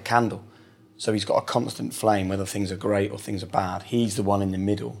lives like a candle. So he's got a constant flame, whether things are great or things are bad. He's the one in the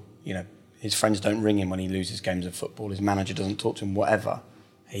middle. You know, his friends don't ring him when he loses games of football. His manager doesn't talk to him, whatever.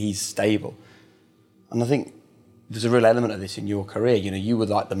 He's stable. And I think there's a real element of this in your career. You know, you were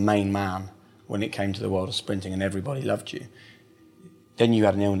like the main man when it came to the world of sprinting and everybody loved you. Then you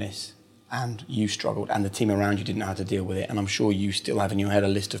had an illness and you struggled and the team around you didn't know how to deal with it. And I'm sure you still have in your head a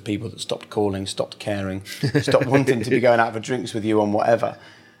list of people that stopped calling, stopped caring, stopped wanting to be going out for drinks with you on whatever.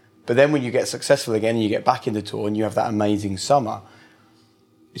 But then when you get successful again and you get back in the tour and you have that amazing summer,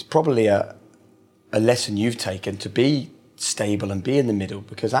 it's probably a lesson you've taken to be stable and be in the middle,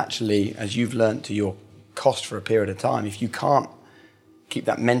 because actually, as you've learnt to your cost for a period of time, if you can't keep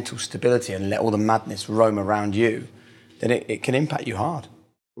that mental stability and let all the madness roam around you, then it can impact you hard.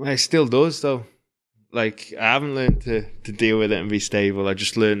 Well, it still does, though. Like, I haven't learned to deal with it and be stable. I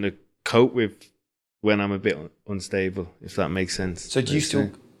just learned to cope with when I'm a bit unstable, if that makes sense. So do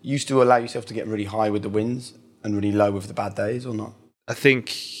you still allow yourself to get really high with the wins and really low with the bad days, or not? I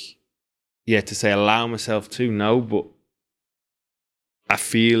think, yeah, to say allow myself to, no, but I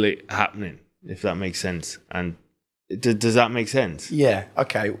feel it happening, if that makes sense. And does that make sense? Yeah,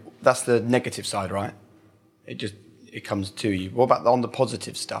 okay. That's the negative side, right? It comes to you. What about on the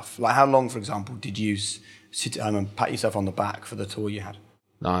positive stuff? Like, how long, for example, did you sit at home and pat yourself on the back for the tour you had?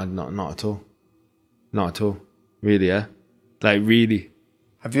 No, not at all. Not at all. Really, yeah? Like, really.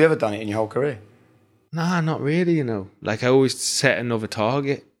 Have you ever done it in your whole career? Nah, not really, you know. Like, I always set another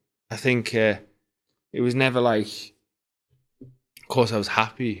target. I think it was never like... Of course, I was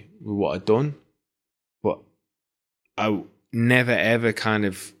happy with what I'd done, but I never, ever kind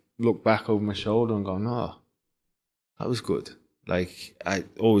of look back over my shoulder and go, no, that was good. Like, I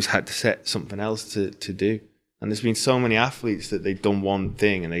always had to set something else to do. And there's been so many athletes that they've done one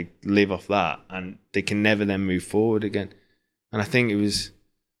thing and they live off that and they can never then move forward again. And I think it was,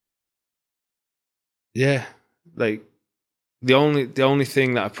 yeah, like the only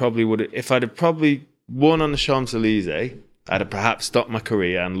thing that I probably would have, if I'd have probably won on the Champs-Elysees, I'd have perhaps stopped my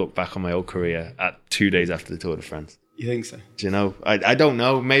career and looked back on my old career at 2 days after the Tour de France. You think so? Do you know? I don't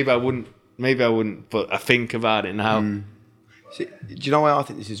know. Maybe I wouldn't, but I think about it now. See, do you know why I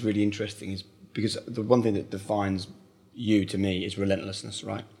think this is really interesting? Is because the one thing that defines you to me is relentlessness,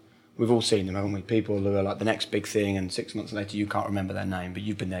 right? We've all seen them, haven't we? People who are like the next big thing and 6 months later you can't remember their name, but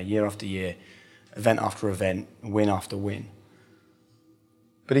you've been there year after year, event after event, win after win.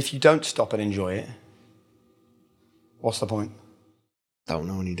 But if you don't stop and enjoy it, what's the point? I don't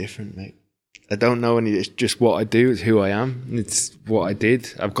know any different, mate. I don't know any. It's just what I do. It's who I am. It's what I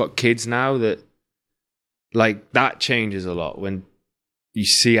did. I've got kids now that, like, that changes a lot when you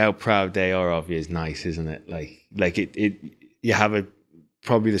see how proud they are of you. Is nice, isn't it? Like it. You have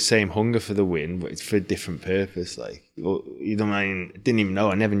probably the same hunger for the win, but it's for a different purpose. Like, you know, I didn't even know.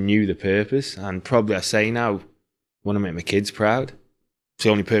 I never knew the purpose, and probably I say now, want to make my kids proud. It's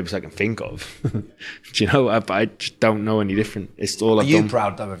the only purpose I can think of. Do you know? I just don't know any different. It's all I've done. Are you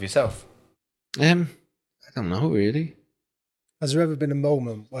proud though of yourself? I don't know really. Has there ever been a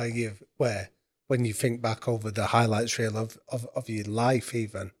moment where when you think back over the highlights reel of your life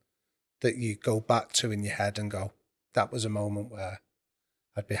even, that you go back to in your head and go, that was a moment where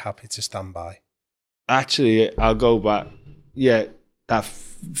I'd be happy to stand by? Actually, I'll go back. Yeah, that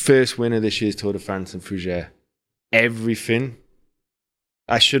first win of this year's Tour de France in Fougères, everything.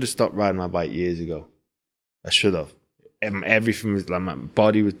 I should have stopped riding my bike years ago. I should have. Everything was like, my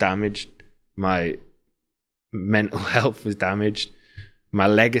body was damaged. My mental health was damaged. My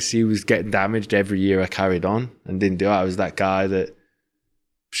legacy was getting damaged every year I carried on and didn't do it. I was that guy that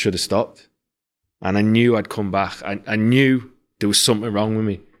should have stopped. And I knew I'd come back. I knew there was something wrong with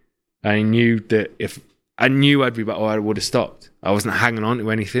me. I knew that if I knew I'd be back, I would have stopped. I wasn't hanging on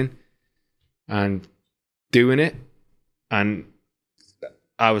to anything and doing it. And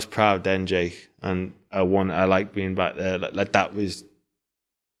I was proud then, Jake. And I like being back there. Like that was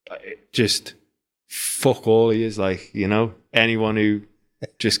just fuck all of yous. Like, you know, anyone who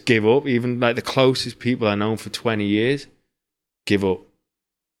just give up, even like the closest people I known for 20 years, give up.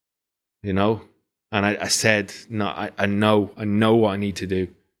 You know? And I said, no, I know what I need to do.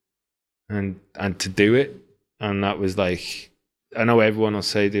 And to do it. And that was like, I know everyone will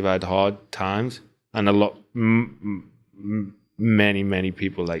say they've had hard times. And a lot, many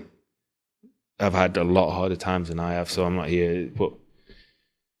people like have had a lot harder times than I have. So I'm not here. But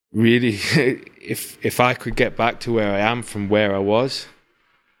really, if I could get back to where I am from where I was,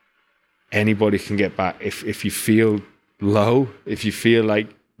 anybody can get back. If you feel low, if you feel like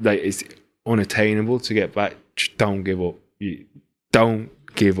it's unattainable to get back, just don't give up. You don't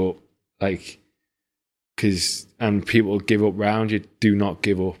give up. Like, and people give up round you, do not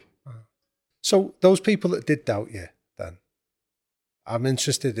give up. So those people that did doubt you then, I'm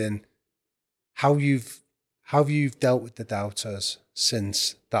interested in how you've dealt with the doubters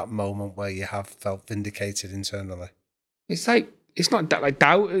since that moment where you have felt vindicated internally. It's like, it's not that like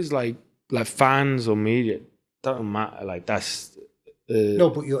doubters, like fans or media, doesn't matter. Like that's no,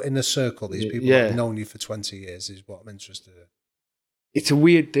 but you're in a circle. These people that have known you for 20 years is what I'm interested in. It's a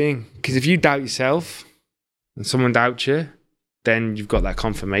weird thing because if you doubt yourself and someone doubts you, then you've got that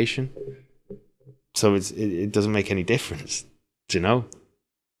confirmation. So it doesn't make any difference, do you know?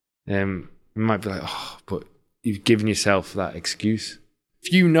 You might be like, oh, but you've given yourself that excuse.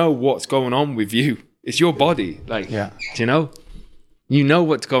 If you know what's going on with you, it's your body. Like, do you know? You know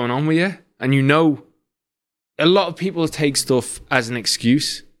what's going on with you, and you know a lot of people take stuff as an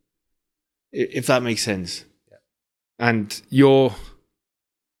excuse, if that makes sense. Yeah. And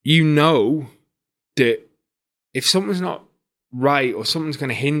you know that if something's not right or something's going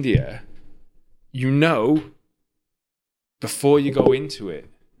to hinder you, you know before you go into it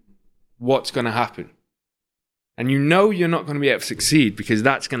what's going to happen. And you know you're not going to be able to succeed because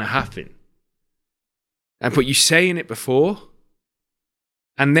that's going to happen. But you're saying it before,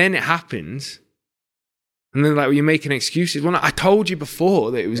 and then it happens, and then like you're making excuses. Well, I told you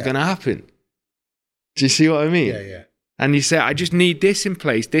before that it was going to happen. Do you see what I mean? Yeah, yeah. And you say, I just need this in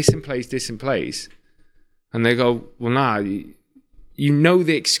place, this in place, this in place. And they go, well, nah, you know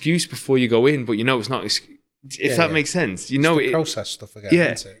the excuse before you go in, but you know it's not, if that makes sense. You know it's the process stuff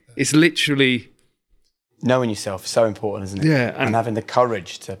again, isn't it? It's literally... Knowing yourself is so important, isn't it? Yeah. And having the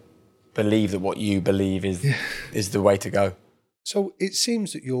courage to believe that what you believe is the way to go. So it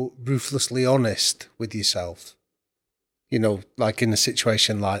seems that you're ruthlessly honest with yourself. You know, like in a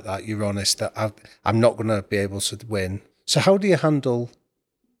situation like that, you're honest that I'm not going to be able to win. So how do you handle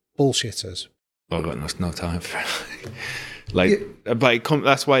bullshitters? I've got no time for it. But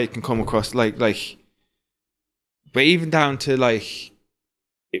that's why it can come across like, but even down to like,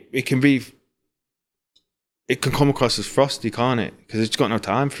 it can come across as frosty, can't it? Because it's got no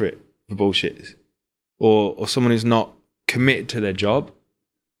time for it, for bullshitters. Or someone who's not committed to their job.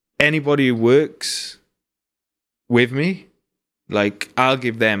 Anybody who works with me, like, I'll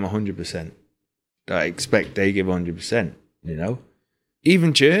give them 100%. I expect they give 100%, you know?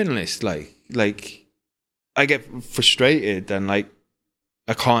 Even journalists, like I get frustrated and, like,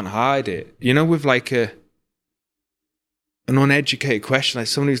 I can't hide it. You know, with, like, an uneducated question, like,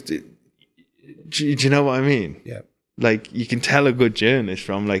 someone who's... Do you know what I mean? Yeah. Like, you can tell a good journalist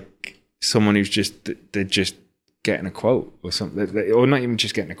from, like, someone who's they're just getting a quote or something. Or not even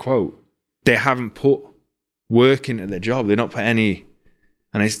just getting a quote. They haven't put work into their job. They're not put any...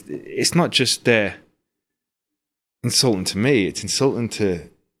 And it's not just insulting to me. It's insulting to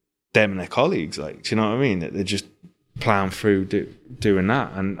them and their colleagues. Like, do you know what I mean? That they're just plowing through doing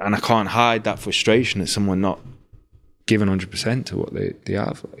that. And I can't hide that frustration at someone not giving 100% to what they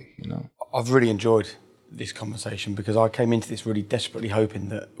have, like, you know. I've really enjoyed this conversation because I came into this really desperately hoping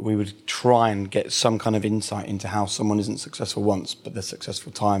that we would try and get some kind of insight into how someone isn't successful once, but they're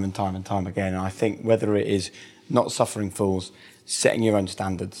successful time and time and time again. And I think whether it is not suffering fools, setting your own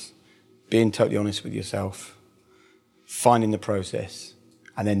standards, being totally honest with yourself, finding the process,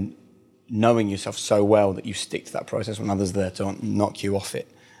 and then knowing yourself so well that you stick to that process when others are there to knock you off it,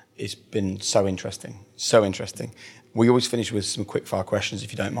 it's been so interesting, so interesting. We always finish with some quick fire questions,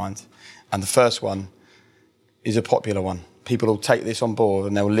 if you don't mind. And the first one is a popular one. People will take this on board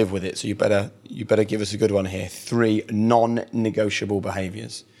and they'll live with it. So you better give us a good one here. 3 non-negotiable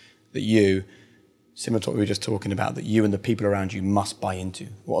behaviours that you, similar to what we were just talking about, that you and the people around you must buy into.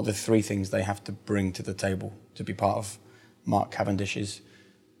 What are the 3 things they have to bring to the table to be part of Mark Cavendish's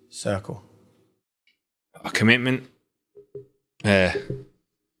circle? A commitment,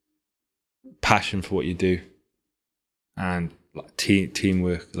 passion for what you do, and like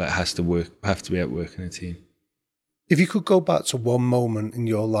teamwork. Like have to be at work in a team. If you could go back to one moment in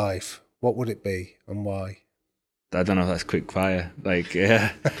your life, what would it be and why? I don't know if that's quick fire. Like,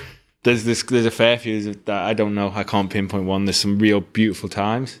 yeah, there's a fair few that I don't know. I can't pinpoint one. There's some real beautiful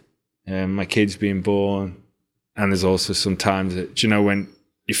times. My kids being born, and there's also some times that, do you know, when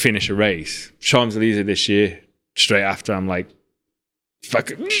you finish a race, Champs-Élysées this year, straight after, I'm like, fuck,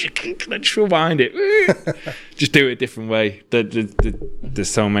 can I just rewind it? Just do it a different way. There's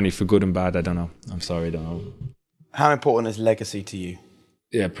so many for good and bad. I don't know. I'm sorry, I don't know. How important is legacy to you?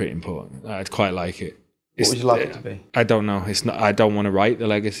 Yeah, pretty important. I'd quite like it. What would you like it to be? I don't know. It's not. I don't want to write the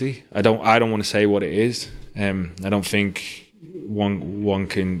legacy. I don't want to say what it is. I don't think one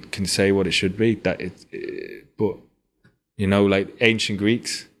can say what it should be. But you know, like ancient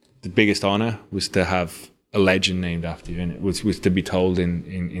Greeks, the biggest honor was to have a legend named after you, and it was to be told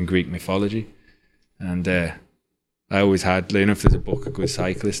in Greek mythology. And I always had, you know, if there's a book of good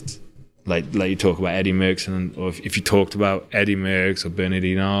cyclists, like you talk about Eddie Merckx, or if you talked about Eddie Merckx or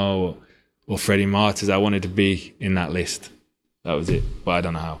Bernardino or Freddie Martins, I wanted to be in that list. That was it, but I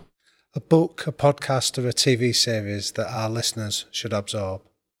don't know how. A book, a podcast, or a TV series that our listeners should absorb?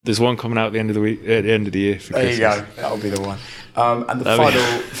 There's one coming out at the end of the week, at the end of the year. For there Christmas. You go. That'll be the one. And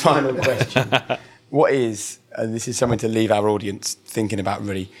the final question: what is? And this is something to leave our audience thinking about,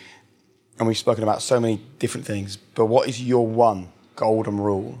 really. And we've spoken about so many different things, but what is your one golden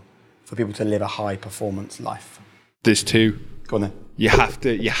rule for people to live a high performance life? There's 2. Go on then. You have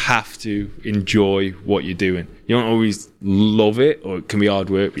to enjoy what you're doing. You don't always love it, or it can be hard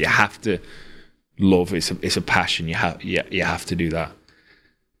work, but you have to love it. It's a passion. You have to do that.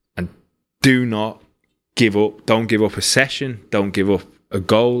 And do not give up. Don't give up a session. Don't give up a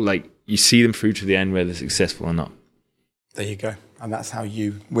goal. Like, you see them through to the end, whether they're successful or not. There you go. And that's how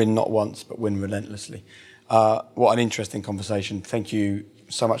you win not once, but win relentlessly. What an interesting conversation. Thank you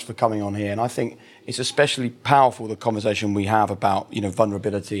so much for coming on here. And I think it's especially powerful, the conversation we have about, you know,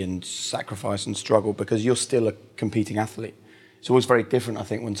 vulnerability and sacrifice and struggle, because you're still a competing athlete. It's always very different, I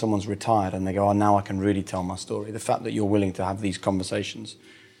think, when someone's retired and they go, oh, now I can really tell my story. The fact that you're willing to have these conversations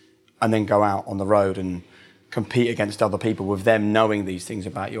and then go out on the road and compete against other people with them knowing these things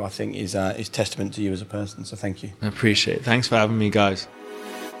about you, I think is testament to you as a person. So thank you. I appreciate it. Thanks for having me, guys.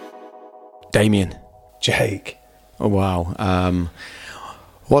 Damien. Jake. Oh, wow.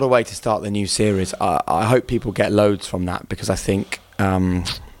 What a way to start the new series. I hope people get loads from that, because I think, I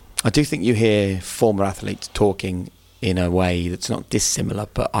do think you hear former athletes talking in a way that's not dissimilar,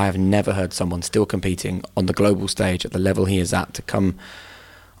 but I have never heard someone still competing on the global stage at the level he is at to come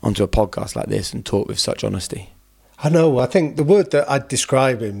onto a podcast like this and talk with such honesty. I know. I think the word that I'd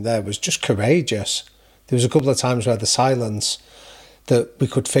describe him there was just courageous. There was a couple of times where the silence that we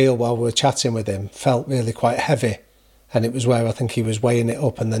could feel while we were chatting with him felt really quite heavy. And it was where I think he was weighing it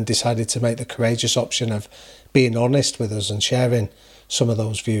up and then decided to make the courageous option of being honest with us and sharing some of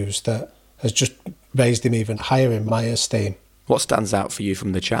those views that has just raised him even higher in my esteem. What stands out for you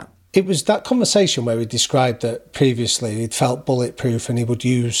from the chat? It was that conversation where he described that previously he'd felt bulletproof and he would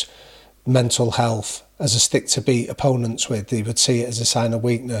use mental health as a stick to beat opponents with. He would see it as a sign of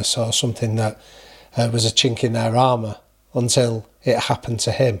weakness or something that was a chink in their armour until it happened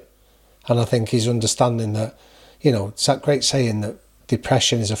to him. And I think he's understanding that, you know, it's that great saying that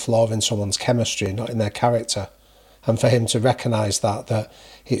depression is a flaw in someone's chemistry, not in their character. And for him to recognise that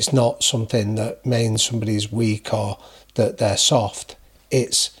it's not something that means somebody's weak or that they're soft.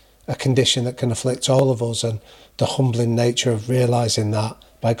 It's a condition that can afflict all of us, and the humbling nature of realising that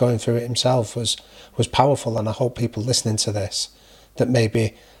by going through it himself was powerful. And I hope people listening to this that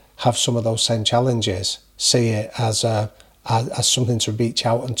maybe have some of those same challenges see it as something to reach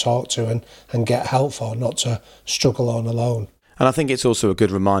out and talk to and get help for, not to struggle on alone. And I think it's also a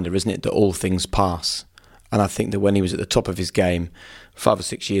good reminder, isn't it, that all things pass. And I think that when he was at the top of his game 5 or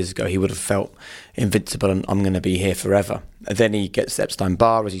 6 years ago, he would have felt invincible and I'm going to be here forever. And then he gets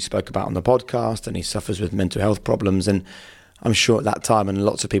Epstein-Barr, as he spoke about on the podcast, and he suffers with mental health problems. And I'm sure at that time, and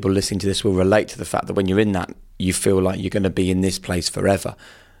lots of people listening to this will relate to the fact that when you're in that, you feel like you're going to be in this place forever.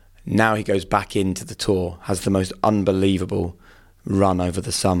 Now he goes back into the Tour, has the most unbelievable run over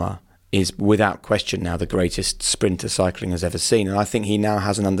the summer, is without question now the greatest sprinter cycling has ever seen. And I think he now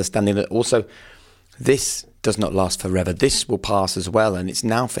has an understanding that also this does not last forever. This will pass as well. And it's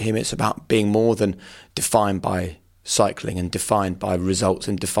now for him, it's about being more than defined by cycling and defined by results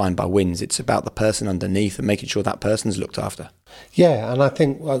and defined by wins. It's about the person underneath and making sure that person's looked after. Yeah, and I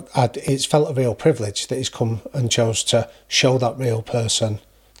think it's felt a real privilege that he's come and chose to show that real person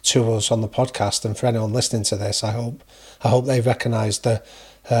to us on the podcast. And for anyone listening to this, I hope they recognise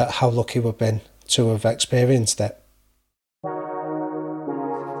how lucky we've been to have experienced it.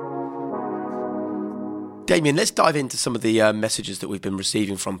 Damien, let's dive into some of the messages that we've been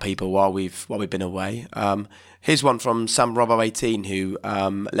receiving from people while we've been away. Here's one from Sam Robbo18 who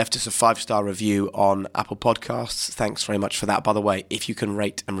left us a 5-star review on Apple Podcasts. Thanks very much for that. By the way, if you can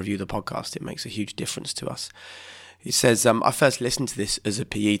rate and review the podcast, it makes a huge difference to us. He says, I first listened to this as a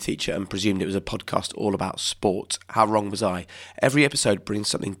PE teacher and presumed it was a podcast all about sport. How wrong was I? Every episode brings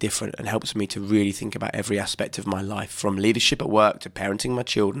something different and helps me to really think about every aspect of my life, from leadership at work to parenting my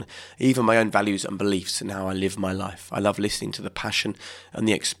children, even my own values and beliefs and how I live my life. I love listening to the passion and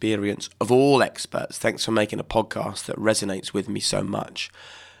the experience of all experts. Thanks for making a podcast that resonates with me so much.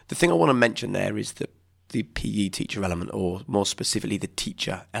 The thing I want to mention there is the PE teacher element, or more specifically the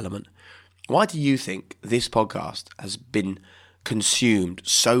teacher element. Why do you think this podcast has been consumed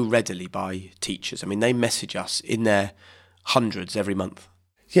so readily by teachers? I mean, they message us in their hundreds every month.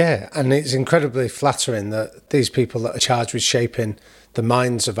 Yeah, and it's incredibly flattering that these people that are charged with shaping the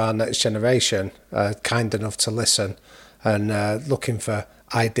minds of our next generation are kind enough to listen and looking for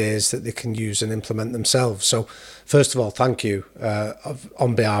ideas that they can use and implement themselves. So first of all, thank you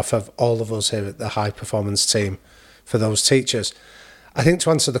on behalf of all of us here at the High Performance team for those teachers. I think to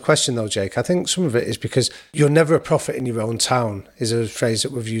answer the question though, Jake, I think some of it is because you're never a prophet in your own town is a phrase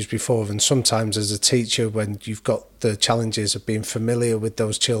that we've used before. And sometimes as a teacher, when you've got the challenges of being familiar with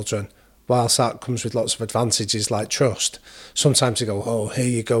those children, whilst that comes with lots of advantages like trust, sometimes you go, oh, here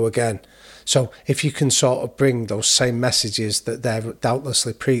you go again. So if you can sort of bring those same messages that they're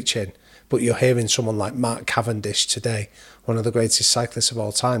doubtlessly preaching, but you're hearing someone like Mark Cavendish today, one of the greatest cyclists of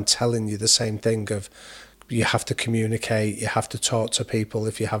all time, telling you the same thing of, you have to communicate, you have to talk to people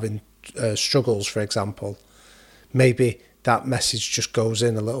if you're having struggles, for example. Maybe that message just goes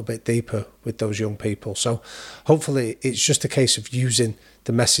in a little bit deeper with those young people. So hopefully it's just a case of using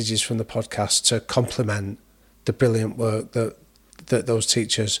the messages from the podcast to complement the brilliant work that those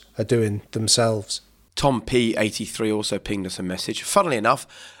teachers are doing themselves. Tom P83 also pinged us a message. Funnily enough,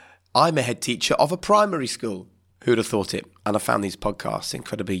 I'm a head teacher of a primary school. Who'd have thought it? And I found these podcasts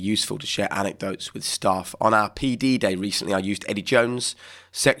incredibly useful to share anecdotes with staff. On our PD day recently, I used Eddie Jones'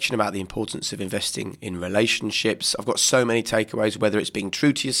 section about the importance of investing in relationships. I've got so many takeaways, whether it's being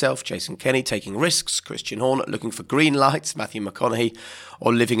true to yourself, Jason Kenny, taking risks, Christian Hornet, looking for green lights, Matthew McConaughey,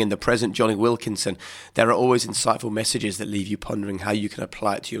 or living in the present, Johnny Wilkinson. There are always insightful messages that leave you pondering how you can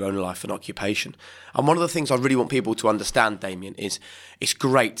apply it to your own life and occupation. And one of the things I really want people to understand, Damien, is it's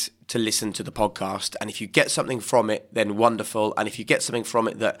great to listen to the podcast, and if you get something from it, then wonderful, and if you get something from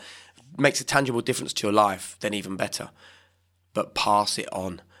it that makes a tangible difference to your life, then even better. But pass it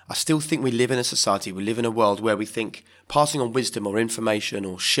on. I still think we live in a society, we live in a world where we think passing on wisdom or information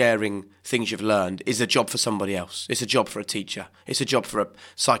or sharing things you've learned is a job for somebody else. It's a job for a teacher. It's a job for a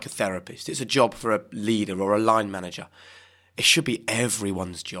psychotherapist. It's a job for a leader or a line manager. It should be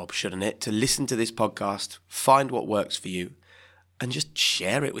everyone's job, shouldn't it? To listen to this podcast, find what works for you, and just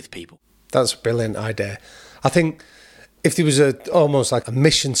share it with people. That's a brilliant idea. I think if there was almost like a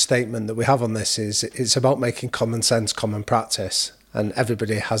mission statement that we have on this, is it's about making common sense common practice, and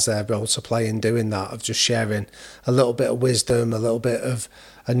everybody has their role to play in doing that, of just sharing a little bit of wisdom, a little bit of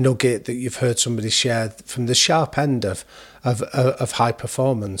a nugget that you've heard somebody share from the sharp end of high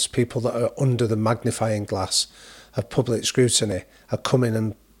performance. People that are under the magnifying glass of public scrutiny are coming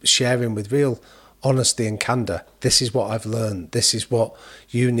and sharing with real honesty and candour. This is what I've learned. This is what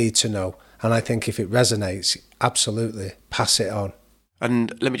you need to know. And I think if it resonates, absolutely pass it on.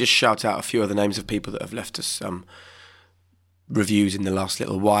 And let me just shout out a few other names of people that have left us reviews in the last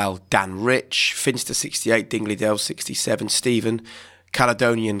little while. Dan Rich, Finster68, Dingley-Dale 67, Stephen,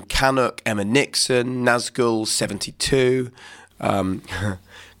 Caledonian Canuck, Emma Nixon, Nazgul 72,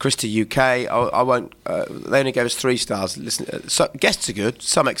 Krista UK. I won't. They only gave us 3 stars. Listen, so guests are good,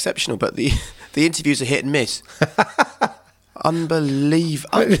 some exceptional, but the The interviews are hit and miss.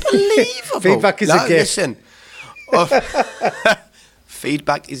 Unbelievable. Feedback is a gift. Listen.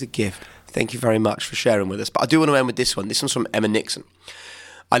 Feedback is a gift. Thank you very much for sharing with us. But I do want to end with this one. This one's from Emma Nixon.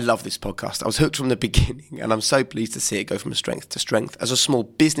 I love this podcast. I was hooked from the beginning, and I'm so pleased to see it go from strength to strength. As a small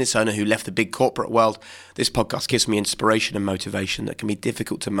business owner who left the big corporate world, this podcast gives me inspiration and motivation that can be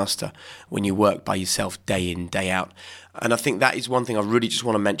difficult to muster when you work by yourself day in, day out. And I think that is one thing I really just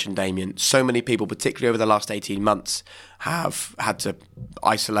want to mention, Damien. So many people, particularly over the last 18 months, have had to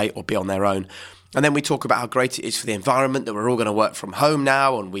isolate or be on their own. And then we talk about how great it is for the environment that we're all going to work from home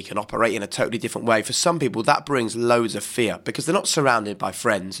now and we can operate in a totally different way. For some people, that brings loads of fear because they're not surrounded by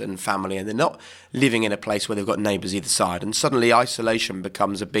friends and family and they're not living in a place where they've got neighbours either side. And suddenly isolation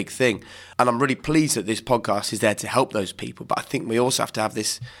becomes a big thing. And I'm really pleased that this podcast is there to help those people. But I think we also have to have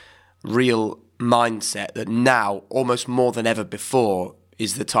this real mindset that now, almost more than ever before,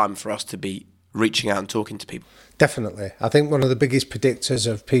 is the time for us to be reaching out and talking to people. Definitely. I think one of the biggest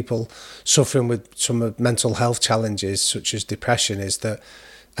predictors of people suffering with some mental health challenges, such as depression, is that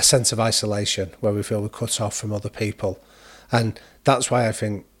a sense of isolation where we feel we're cut off from other people. And that's why I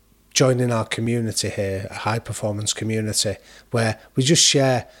think joining our community here, a high performance community, where we just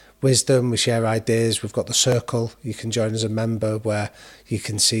share wisdom, we share ideas. We've got the circle. You can join as a member where you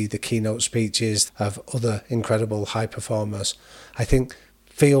can see the keynote speeches of other incredible high performers. I think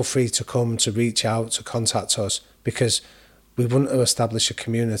feel free to come, to reach out, to contact us, because we want to establish a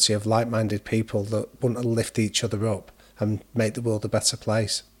community of like-minded people that want to lift each other up and make the world a better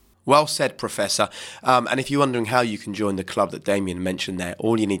place. Well said, Professor. And if you're wondering how you can join the club that Damien mentioned there,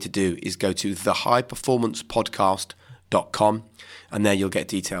 all you need to do is go to thehighperformancepodcast.com, and there you'll get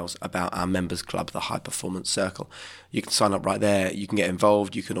details about our members club, the High Performance Circle. You can sign up right there. You can get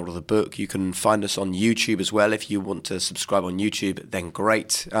involved. You can order the book. You can find us on YouTube as well. If you want to subscribe on YouTube, then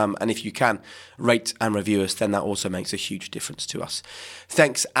great. And if you can rate and review us, then that also makes a huge difference to us.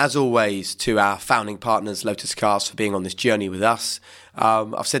 Thanks, as always, to our founding partners, Lotus Cars, for being on this journey with us.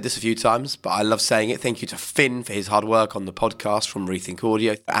 I've said this a few times, but I love saying it. Thank you to Finn for his hard work on the podcast from Rethink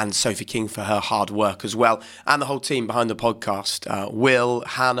Audio, and Sophie King for her hard work as well, and the whole team behind the podcast, Will,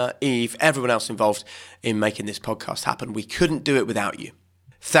 Hannah, Eve, everyone else involved in making this podcast happen. We couldn't do it without you.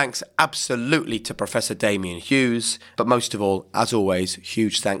 Thanks absolutely to Professor Damien Hughes, but most of all, as always,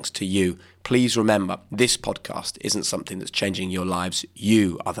 huge thanks to you. Please remember, this podcast isn't something that's changing your lives.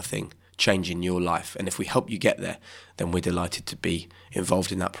 You are the thing changing your life. And if we help you get there, then we're delighted to be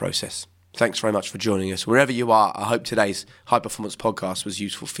involved in that process. Thanks very much for joining us. Wherever you are, I hope today's High Performance Podcast was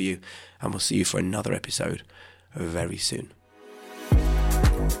useful for you, and we'll see you for another episode very soon.